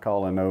 not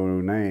calling no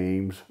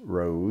names,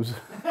 Rose.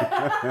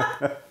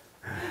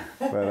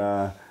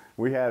 But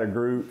we had a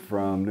group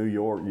from New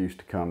York used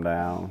to come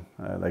down.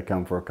 They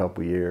come for a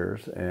couple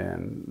years,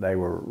 and they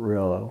were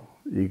real,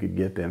 you could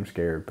get them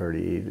scared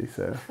pretty easy.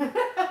 So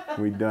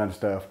we'd done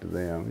stuff to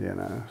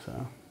them,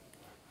 so.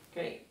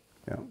 Great.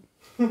 Yep.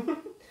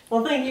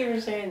 Well, thank you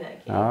for sharing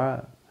that, Kenny. All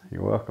right.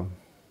 You're welcome.